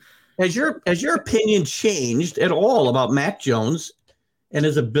mean, has your opinion changed at all about Mac Jones and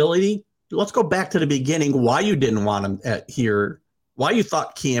his ability? Let's go back to the beginning. Why you didn't want him here? Why you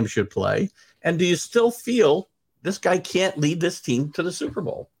thought Cam should play? And do you still feel this guy can't lead this team to the Super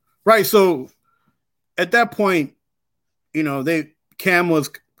Bowl? Right. So at that point, Cam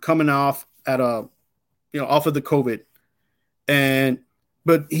was coming off off of the COVID,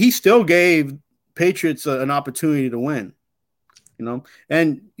 but he still gave Patriots an opportunity to win,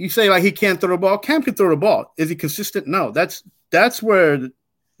 And you say like he can't throw the ball. Cam can throw the ball. Is he consistent? No. That's where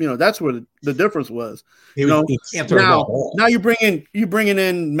That's where the difference was. He can't throw the ball. Now you're bringing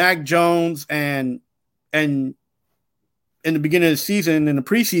in Mac Jones and in the beginning of the season, in the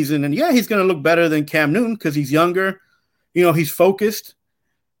preseason, and he's going to look better than Cam Newton because he's younger. He's focused.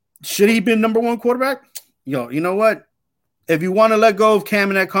 Should he be number one quarterback? You know what? If you want to let go of Cam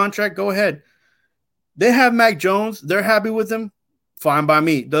in that contract, go ahead. They have Mac Jones. They're happy with him. Fine by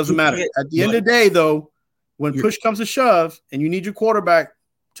me. Doesn't matter. At the end of the day, though, when push comes to shove and you need your quarterback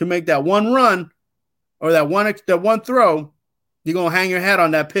to make that one run or that one throw, you're going to hang your hat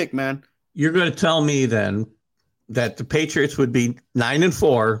on that pick, man. You're going to tell me then that the Patriots would be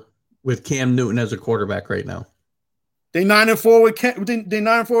 9-4 with Cam Newton as a quarterback right now. They 9-4 with they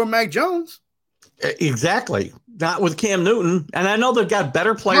 9-4 with Mac Jones. Exactly. Not with Cam Newton. And I know they've got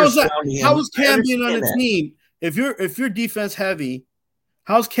better players. How is Cam being on a team? If you're defense heavy,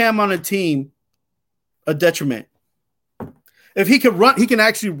 how's Cam on a team a detriment? If he can run, he can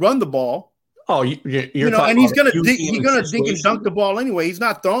actually run the ball. Oh, and he's gonna dink and dunk the ball anyway. He's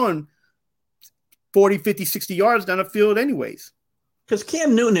not throwing 40, 50, 60 yards down the field anyways. Because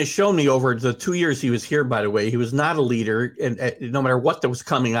Cam Newton has shown me over the 2 years he was here, by the way, he was not a leader. And no matter what that was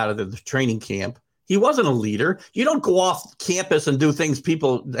coming out of the training camp, he wasn't a leader. You don't go off campus and do things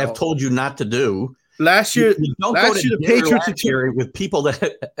people have told you not to do. Last year, the Patriots with people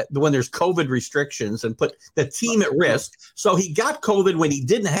that when there's COVID restrictions and put the team at risk. So he got COVID when he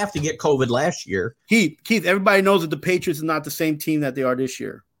didn't have to get COVID last year. Keith, everybody knows that the Patriots are not the same team that they are this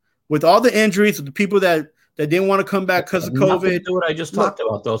year. With all the injuries, with the people that didn't want to come back because of COVID. To do what I just talked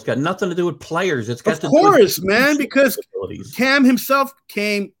about, though. It's got nothing to do with players. It's got to do with man, because Cam himself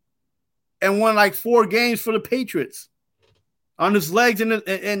came and won like 4 games for the Patriots on his legs and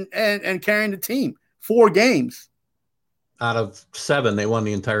carrying the team. 4 games. Out of 7, they won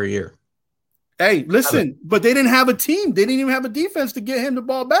the entire year. Hey, listen, but they didn't have a team. They didn't even have a defense to get him the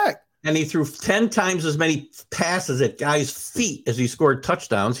ball back. And he threw 10 times as many passes at guys' feet as he scored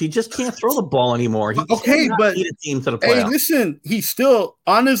touchdowns. He just can't throw the ball anymore. He but lead a team to the playoffs. Hey, listen, he's still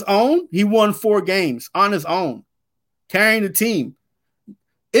on his own. He won 4 games on his own, carrying the team.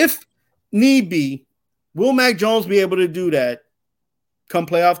 If need be, will Mac Jones be able to do that come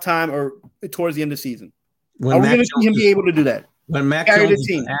playoff time or towards the end of the season? Are we going to see him be able to do that? When Mac Jones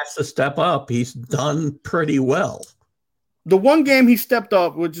is asked to step up, he's done pretty well. The one game he stepped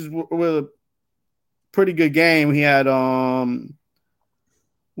up, which is a pretty good game, he had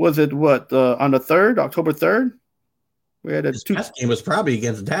was it on the 3rd, October 3rd? We had his best game was probably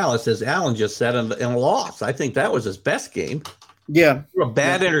against Dallas, as Alan just said, in a loss. I think that was his best game. Yeah. A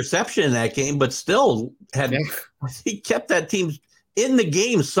bad interception in that game, but still he kept that team in the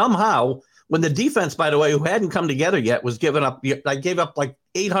game somehow. When the defense, by the way, who hadn't come together yet, was giving up. I gave up like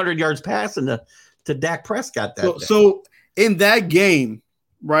 800 yards passing to Dak Prescott that day. So in that game,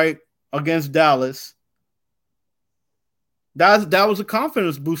 right, against Dallas, that was a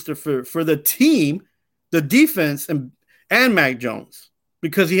confidence booster for the team, the defense, and Mac Jones,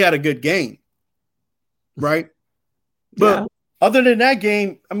 because he had a good game, right? But other than that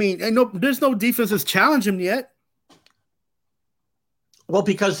game, I mean, there's no defense that's challenged him yet. Well,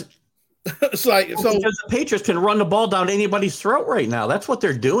 because because the Patriots can run the ball down anybody's throat right now. That's what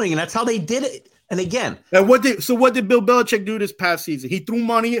they're doing, and that's how they did it. And again, what did Bill Belichick do this past season? He threw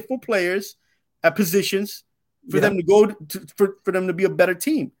money for players at positions for them to go for them to be a better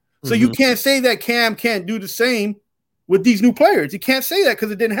team. So you can't say that Cam can't do the same with these new players. You can't say that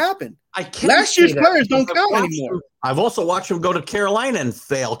because it didn't happen. Last year's players don't count anymore. I've also watched him go to Carolina and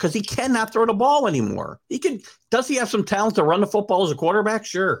fail because he cannot throw the ball anymore. Does he have some talent to run the football as a quarterback?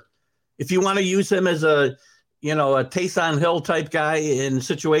 Sure. If you want to use him as a Taysom Hill type guy in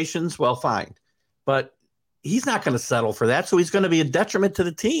situations, well, fine. But he's not going to settle for that, so he's going to be a detriment to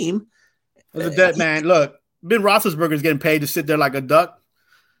the team. Man, look, Ben Roethlisberger's getting paid to sit there like a duck.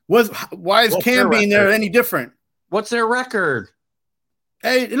 Why is Cam being there any different? What's their record?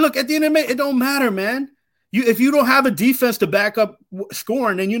 Hey, look, at the end of the day, it don't matter, man. If you don't have a defense to back up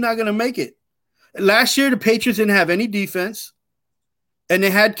scoring, then you're not going to make it. Last year, the Patriots didn't have any defense, and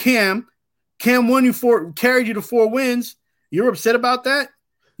they had Cam. Cam carried you to 4 wins. You're upset about that?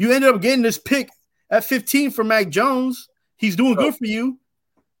 You ended up getting this pick at 15 for Mac Jones. He's doing good for you.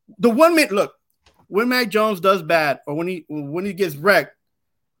 The 1 minute, look, when Mac Jones does bad or when he gets wrecked,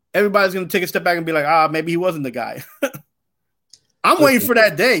 everybody's going to take a step back and be like, maybe he wasn't the guy. I'm waiting for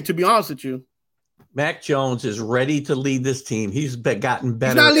that day, to be honest with you. Mac Jones is ready to lead this team. He's gotten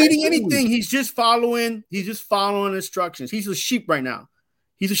better. He's not leading anything. He's just following instructions. He's a sheep right now.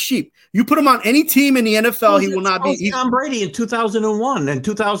 He's a sheep. You put him on any team in the NFL, he will not be. Tom Brady in 2001 and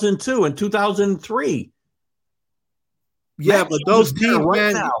 2002 and 2003. Yeah, but those teams,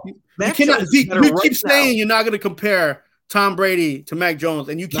 right man, now. you cannot. You keep saying you're not going to compare Tom Brady to Mac Jones,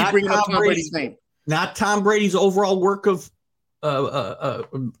 and you keep bringing up Tom Brady's name. Not Tom Brady's overall work of a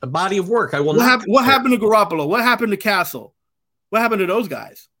body of work. I will not. What happened to Garoppolo? What happened to Castle? What happened to those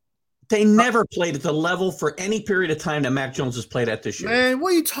guys? They never played at the level for any period of time that Mac Jones has played at this year. Man,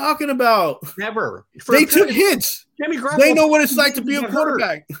 what are you talking about? Never. They took hits. Jimmy Garoppolo. They know what it's like to be a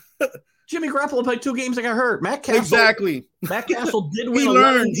quarterback. Jimmy Garoppolo played 2 games and got hurt. Matt Castle. Exactly. Matt Castle did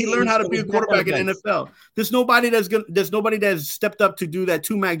win. He learned how to be a quarterback in the NFL. There's nobody that's stepped up to do that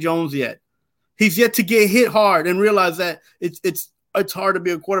to Mac Jones yet. He's yet to get hit hard and realize that it's hard to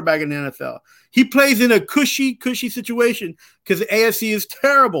be a quarterback in the NFL. He plays in a cushy situation because the AFC is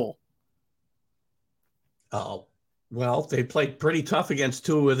terrible. Oh, well, they played pretty tough against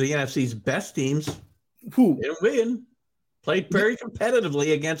 2 of the NFC's best teams. Who? They didn't win. Played very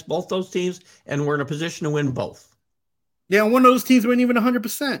competitively against both those teams and were in a position to win both. Yeah, and one of those teams weren't even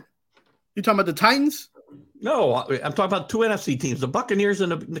 100%. You talking about the Titans? No, I'm talking about 2 NFC teams, the Buccaneers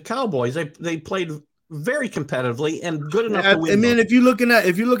and the Cowboys. They played very competitively and good enough to win. I mean, if you're looking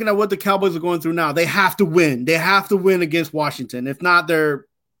at what the Cowboys are going through now, they have to win. They have to win against Washington. If not, they're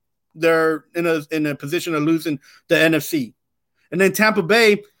in a position of losing the NFC. And then Tampa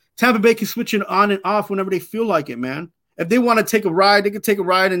Bay can switch it on and off whenever they feel like it, man. If they want to take a ride, they can take a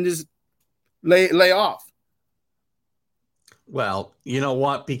ride and just lay off. Well, you know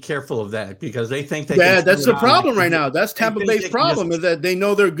what? Be careful of that because they think they that's the problem right now. That's Tampa Bay's problem is that they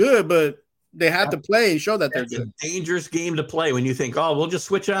know they're good, but they have to play and show that they're good. It's a dangerous game to play when you think, oh, we'll just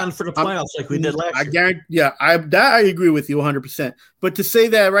switch on for the playoffs like we did last year. I guarantee, I agree with you 100%. But to say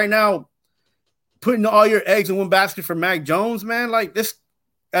that right now, putting all your eggs in one basket for Mac Jones, man, like this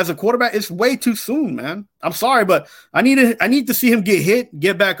as a quarterback, it's way too soon, man. I'm sorry, but I need to see him get hit,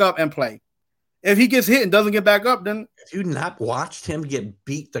 get back up, and play. If he gets hit and doesn't get back up, then have you not watched him get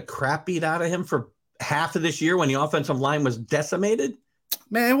the crap beat out of him for half of this year when the offensive line was decimated?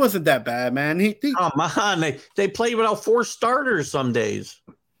 Man, it wasn't that bad, man. Come on, they played without 4 starters some days.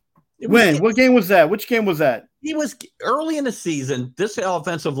 What game was that? Which game was that? He was early in the season. This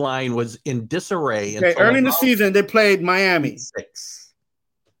offensive line was in disarray. Okay, early in the season, they played Miami. 6.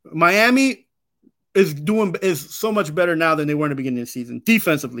 Miami is so much better now than they were in the beginning of the season.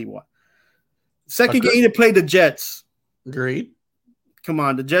 Defensively, what? Second game, they played the Jets. Agreed. Come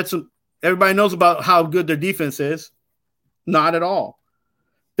on, the Jets. Everybody knows about how good their defense is. Not at all.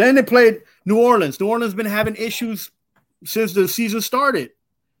 Then they played New Orleans. New Orleans has been having issues since the season started.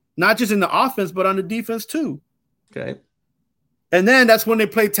 Not just in the offense, but on the defense too. Okay. And then that's when they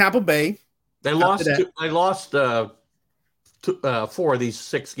played Tampa Bay. They lost 4 of these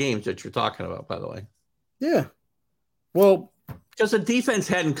 6 games that you're talking about, by the way. Yeah. Well, because the defense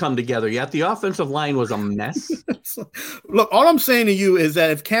hadn't come together yet. The offensive line was a mess. Look, all I'm saying to you is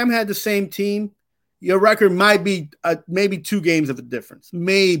that if Cam had the same team, your record might be maybe 2 games of a difference.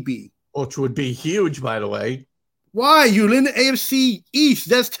 Maybe. Which would be huge, by the way. Why? You're in the AFC East.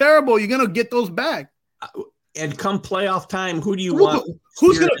 That's terrible. You're going to get those back. And come playoff time, who do you want?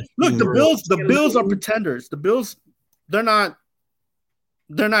 Who's going to – look, the Bills are pretenders. The Bills, they're not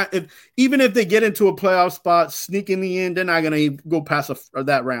 – even if they get into a playoff spot, sneaking in, they're not going to go past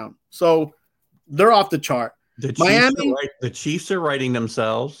that round. So they're off the chart. The Chiefs are writing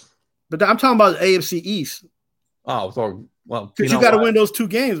themselves. But I'm talking about the AFC East. Oh, so, well. Because you got to win those 2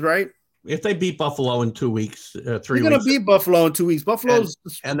 games, right? If they beat Buffalo in 2 weeks, 3 weeks. They're going to beat Buffalo in 2 weeks. Buffalo's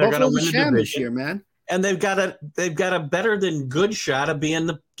they're going to win the division this year, man. And they've got a better than good shot of getting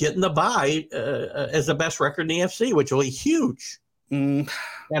the bye as the best record in the AFC, which will be huge. And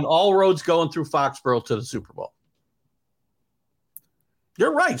all roads going through Foxborough to the Super Bowl.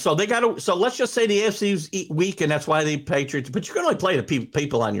 You're right. So let's just say the AFC's weak, and that's why the Patriots. But you can only play the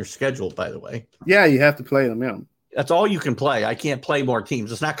people on your schedule, by the way. Yeah, you have to play them. Yeah, that's all you can play. I can't play more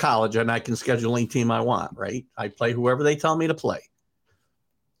teams. It's not college, and I can schedule any team I want. Right? I play whoever they tell me to play.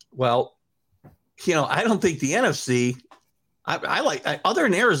 Well, I don't think the NFC. Other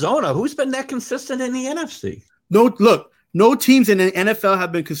than Arizona, who's been that consistent in the NFC? No teams in the NFL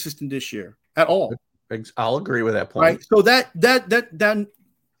have been consistent this year at all. I'll agree with that point. Right. So that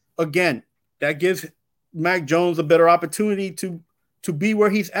again, that gives Mac Jones a better opportunity to be where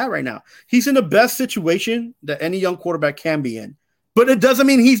he's at right now. He's in the best situation that any young quarterback can be in, but it doesn't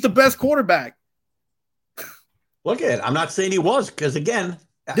mean he's the best quarterback. Look at it. I'm not saying he was, because again,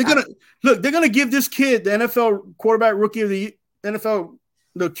 they're gonna give this kid the NFL quarterback rookie of the NFL,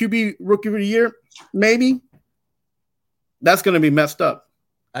 the QB rookie of the year, maybe. That's gonna be messed up.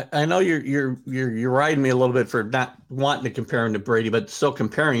 I know you're riding me a little bit for not wanting to compare him to Brady, but still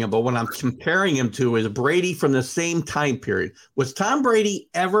comparing him. But what I'm comparing him to is Brady from the same time period. Was Tom Brady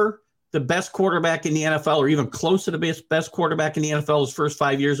ever the best quarterback in the NFL, or even close to the best quarterback in the NFL his first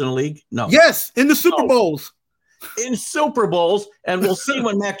 5 years in the league? No. Yes, in the Super Bowls. In Super Bowls, and we'll see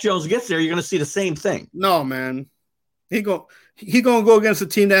when Mac Jones gets there. You're going to see the same thing. No, man. He gonna go against a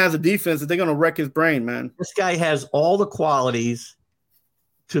team that has a defense that they're gonna wreck his brain, man. This guy has all the qualities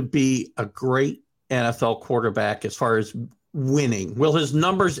to be a great NFL quarterback as far as winning. Will his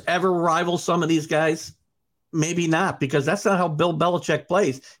numbers ever rival some of these guys? Maybe not, because that's not how Bill Belichick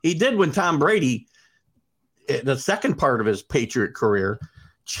plays. He did when Tom Brady, the second part of his Patriot career,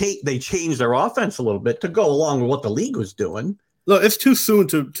 they changed their offense a little bit to go along with what the league was doing. Look, it's too soon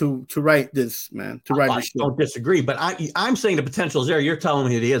to write this, man. I don't disagree, but I'm saying the potential is there. You're telling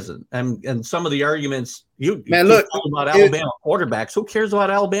me it isn't, and some of the arguments you look about Alabama quarterbacks. Who cares about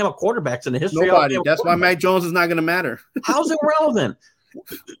Alabama quarterbacks in the history? Nobody. That's why Mac Jones is not going to matter. How's it relevant?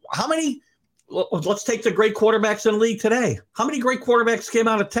 How many? Let's take the great quarterbacks in the league today. How many great quarterbacks came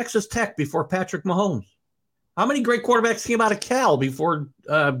out of Texas Tech before Patrick Mahomes? How many great quarterbacks came out of Cal before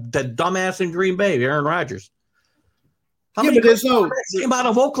that dumbass in Green Bay, Aaron Rodgers? How many quarterbacks came out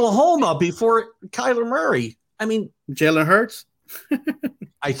of Oklahoma before Kyler Murray? I mean, Jalen Hurts.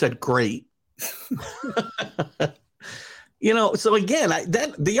 I said great. So again,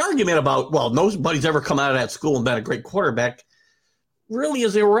 the argument about, well, nobody's ever come out of that school and been a great quarterback really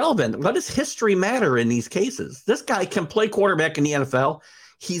is irrelevant. What does history matter in these cases? This guy can play quarterback in the NFL.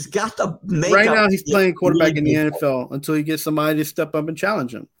 He's got the makeup. Right now, he's playing quarterback in the NFL until he gets somebody to step up and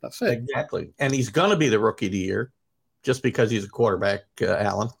challenge him. That's it. Exactly. And he's going to be the rookie of the year just because he's a quarterback,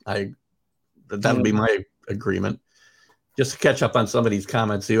 Alan. That'll be my agreement. Just to catch up on some of these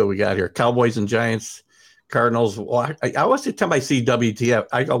comments, see what we got here. Cowboys and Giants, Cardinals. Well, I always every time I see WTF,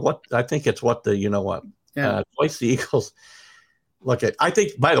 I go, what? I think it's what the, Yeah. Twice the Eagles. I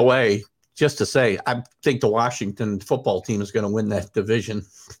think, by the way, just to say, I think the Washington football team is going to win that division.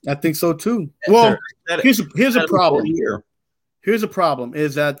 I think so too. Well, here's a problem. Here's a problem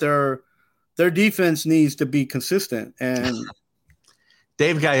is that their defense needs to be consistent. And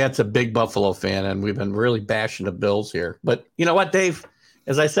Dave Guyette's a big Buffalo fan, and we've been really bashing the Bills here. But you know what, Dave?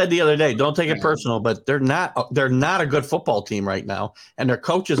 As I said the other day, don't take it personal, but they're not a good football team right now, and their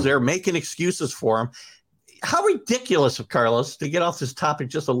coaches, they're making excuses for them. How ridiculous of Carlos, to get off this topic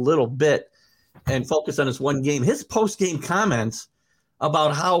just a little bit and focus on this one game. His post-game comments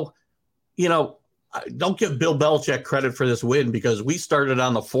about how, don't give Bill Belichick credit for this win because we started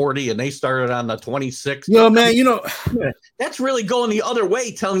on the 40 and they started on the 26. No, man, that's really going the other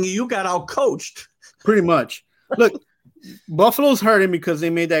way, telling you got out-coached. Pretty much. Look, Buffalo's hurting because they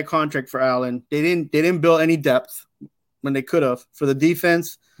made that contract for Allen. They didn't build any depth when they could have for the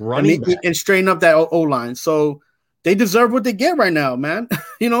defense and straighten up that O-line. So they deserve what they get right now, man.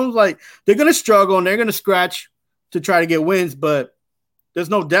 They're going to struggle and they're going to scratch to try to get wins, but there's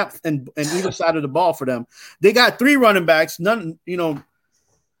no depth in either side of the ball for them. They got 3 running backs, none, and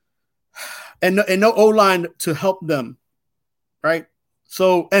no O-line to help them, right?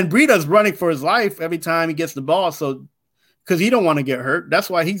 So, and Breida's running for his life every time he gets the ball, so because he don't want to get hurt. That's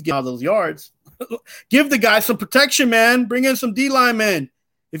why he's getting all those yards. Give the guy some protection, man. Bring in some D-line men.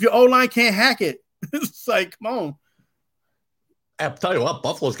 If your O-line can't hack it, it's like, come on. I'll tell you what,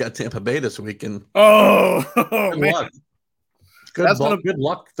 Buffalo's got Tampa Bay this week. And good man. Luck. Good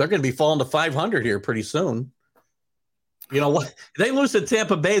luck. They're going to be falling to 500 here pretty soon. You know what? They lose to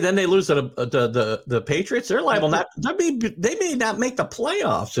Tampa Bay, then they lose to the Patriots. They're liable not. They may not make the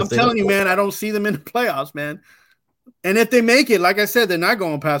playoffs. I'm telling you, man. I don't see them in the playoffs, man. And if they make it, like I said, they're not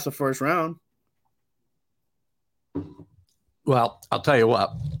going past the first round. Well, I'll tell you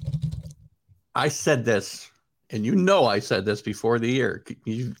what. I said this, and I said this before the year,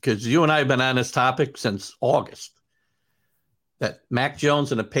 because you and I have been on this topic since August, that Mac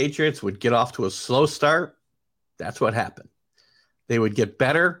Jones and the Patriots would get off to a slow start. That's what happened. They would get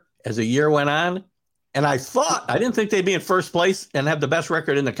better as the year went on. And I didn't think they'd be in first place and have the best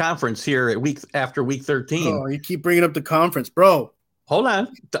record in the conference here after week 13. Oh, you keep bringing up the conference, bro. Hold on.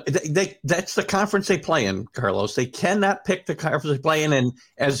 That's the conference they play in, Carlos. They cannot pick the conference they play in. And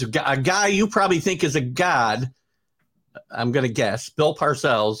as a guy you probably think is a god, I'm going to guess, Bill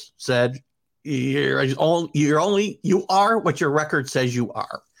Parcells said, you are what your record says you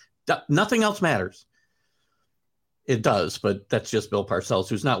are. Nothing else matters. It does, but that's just Bill Parcells,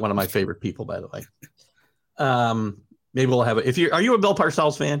 who's not one of my favorite people, by the way. Maybe we'll have it. Are you a Bill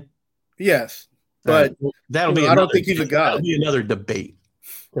Parcells fan? Yes, but that'll be. I don't think he's a guy. That'll be another debate.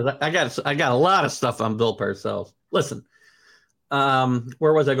 Because I got a lot of stuff on Bill Parcells. Listen,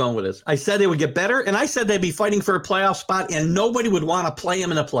 Where was I going with this? I said they would get better, and I said they'd be fighting for a playoff spot, and nobody would want to play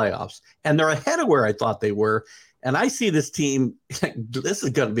them in the playoffs. And they're ahead of where I thought they were. And I see this team, this is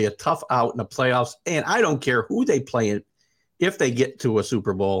going to be a tough out in the playoffs, and I don't care who they play in. If they get to a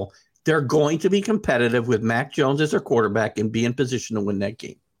Super Bowl, they're going to be competitive with Mac Jones as their quarterback and be in position to win that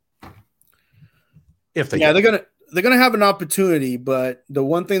game. If they they're gonna have an opportunity, but the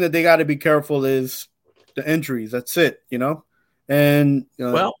one thing that they got to be careful is the injuries. That's it, And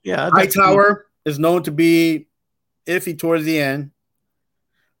Hightower is known to be iffy towards the end.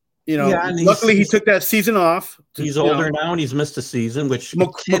 Luckily he took that season off. He's older now, and he's missed a season, which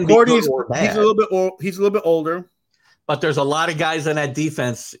McCourty's he's a little bit older. But there's a lot of guys in that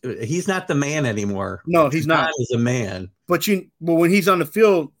defense. He's not the man anymore. No, he's not. He's a man. But when he's on the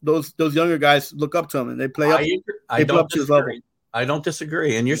field, those younger guys look up to him and they play up. I don't disagree. I don't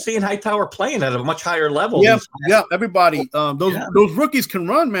disagree. And you're seeing Hightower playing at a much higher level. Yeah, everybody. Those rookies can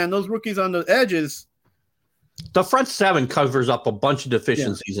run, man. Those rookies on the edges. The front seven covers up a bunch of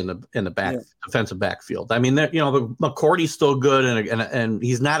deficiencies in the back defensive backfield. I mean, McCourty's still good, and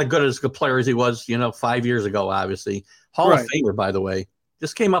he's not as good as a player as he was, 5 years ago. Obviously, Hall of Famer, by the way.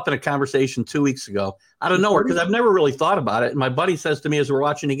 This came up in a conversation 2 weeks ago out of nowhere because I've never really thought about it. And my buddy says to me as we're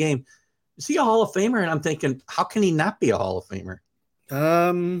watching the game, "Is he a Hall of Famer?" And I'm thinking, how can he not be a Hall of Famer?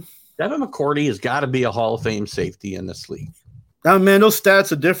 Devin McCourty has got to be a Hall of Fame safety in this league. Now, man, those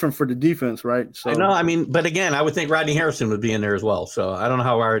stats are different for the defense, right? So I know. I mean, but again, I would think Rodney Harrison would be in there as well. So I don't know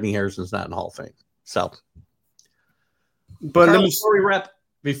how Rodney Harrison's not in the Hall of Fame. So, but Carl,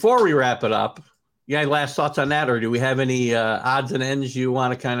 before we wrap it up, you got any last thoughts on that, or do we have any odds and ends you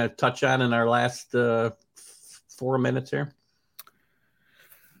want to kind of touch on in our last 4 minutes here?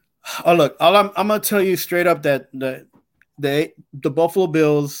 Oh, look, I'm gonna tell you straight up that the Buffalo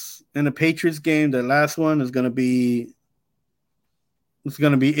Bills and the Patriots game, the last one, is gonna be. It's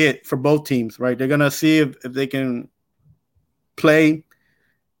going to be it for both teams, right? They're going to see if they can play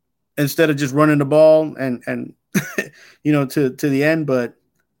instead of just running the ball and to the end. But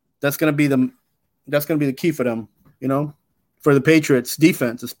that's going to be the key for them, for the Patriots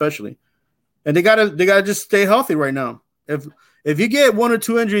defense especially. And they gotta just stay healthy right now. If you get 1 or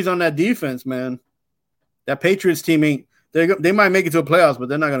 2 injuries on that defense, man, that Patriots team they might make it to the playoffs, but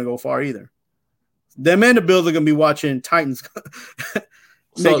they're not going to go far either. Them and the Bills are going to be watching Titans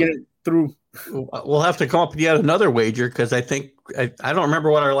making it through. We'll have to come up with yet another wager because I think I don't remember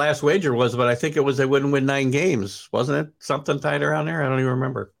what our last wager was, but I think it was they wouldn't win 9 games. Wasn't it something tied around there? I don't even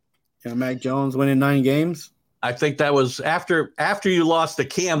remember. Yeah, Mac Jones winning 9 games. I think that was after you lost the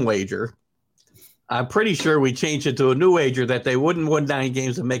Cam wager. I'm pretty sure we changed it to a new wager that they wouldn't win 9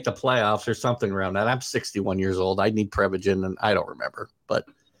 games and make the playoffs or something around that. I'm 61 years old. I need Prevagen, and I don't remember, but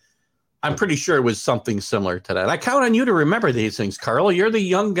I'm pretty sure it was something similar to that. I count on you to remember these things, Carl. You're the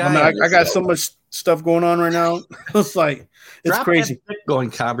young guy. I got so much stuff going on right now. It's Drop crazy. That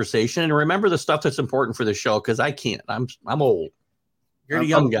going conversation and remember the stuff that's important for the show because I can't. I'm old. You're the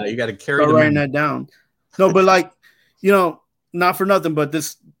young guy. You got to carry writing that down. No, but not for nothing, but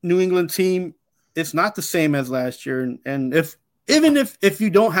this New England team, it's not the same as last year. And if you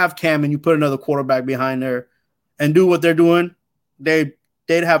don't have Cam and you put another quarterback behind there and do what they're doing, they'd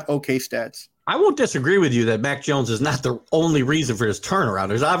have okay stats. I won't disagree with you that Mac Jones is not the only reason for his turnaround.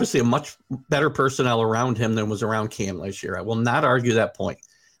 There's obviously a much better personnel around him than was around Cam last year. I will not argue that point.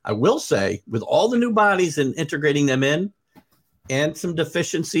 I will say, with all the new bodies and integrating them in and some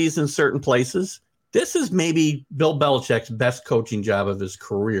deficiencies in certain places, this is maybe Bill Belichick's best coaching job of his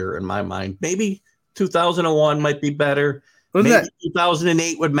career in my mind. Maybe 2001 might be better. Maybe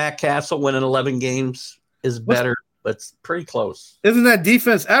 2008 with Matt Castle winning 11 games is better. But it's pretty close. Isn't that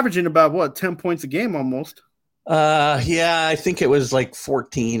defense averaging about 10 points a game almost? Yeah, I think it was like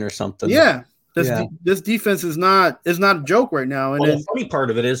 14 or something. Yeah. This defense is not a joke right now. And the funny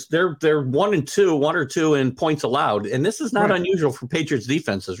part of it is they're 1 or 2 in points allowed. And this is not unusual for Patriots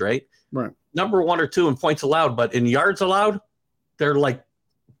defenses, right? Right. Number 1 or 2 in points allowed, but in yards allowed, they're like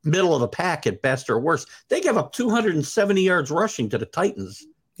middle of the pack at best or worse. They give up 270 yards rushing to the Titans.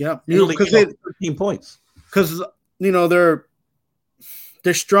 Yeah. Because they 13 points. Because they're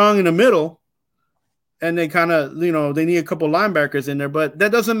strong in the middle and they kind of, they need a couple linebackers in there, but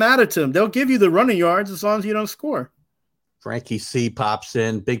that doesn't matter to them. They'll give you the running yards as long as you don't score. Frankie C pops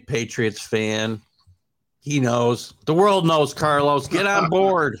in, big Patriots fan. He knows. The world knows, Carlos. Get on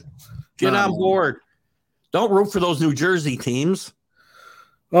board. Get on board. Don't root for those New Jersey teams.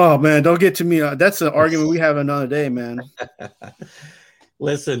 Oh, man, don't get to me. That's an argument we have another day, man.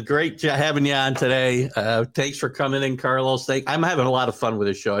 Listen, great having you on today. Thanks for coming in, Carlos. I'm having a lot of fun with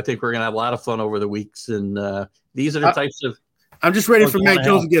this show. I think we're going to have a lot of fun over the weeks. And these are the types of I'm just ready for Mac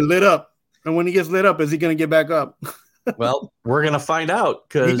Jones to get lit up. And when he gets lit up, is he going to get back up? Well, we're going to find out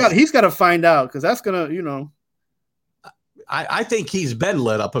because he's got to find out because that's going to, you know. I think he's been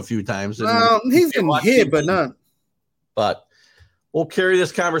lit up a few times. He's been hit, but not. But we'll carry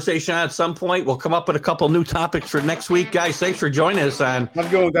this conversation on at some point. We'll come up with a couple new topics for next week. Guys, thanks for joining us on. How's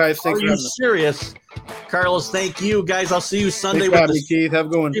it going, guys? Thanks for having us. Serious. Carlos, thank you. Guys, I'll see you Sunday with the Keith. Have a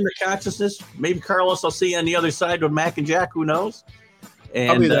good one. Stream of Consciousness. Maybe, Carlos, I'll see you on the other side with Mac and Jack. Who knows?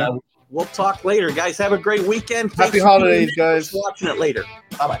 And we'll talk later. Guys, have a great weekend. Happy holidays, guys. Watching it later.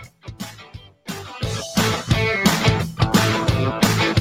 Bye-bye.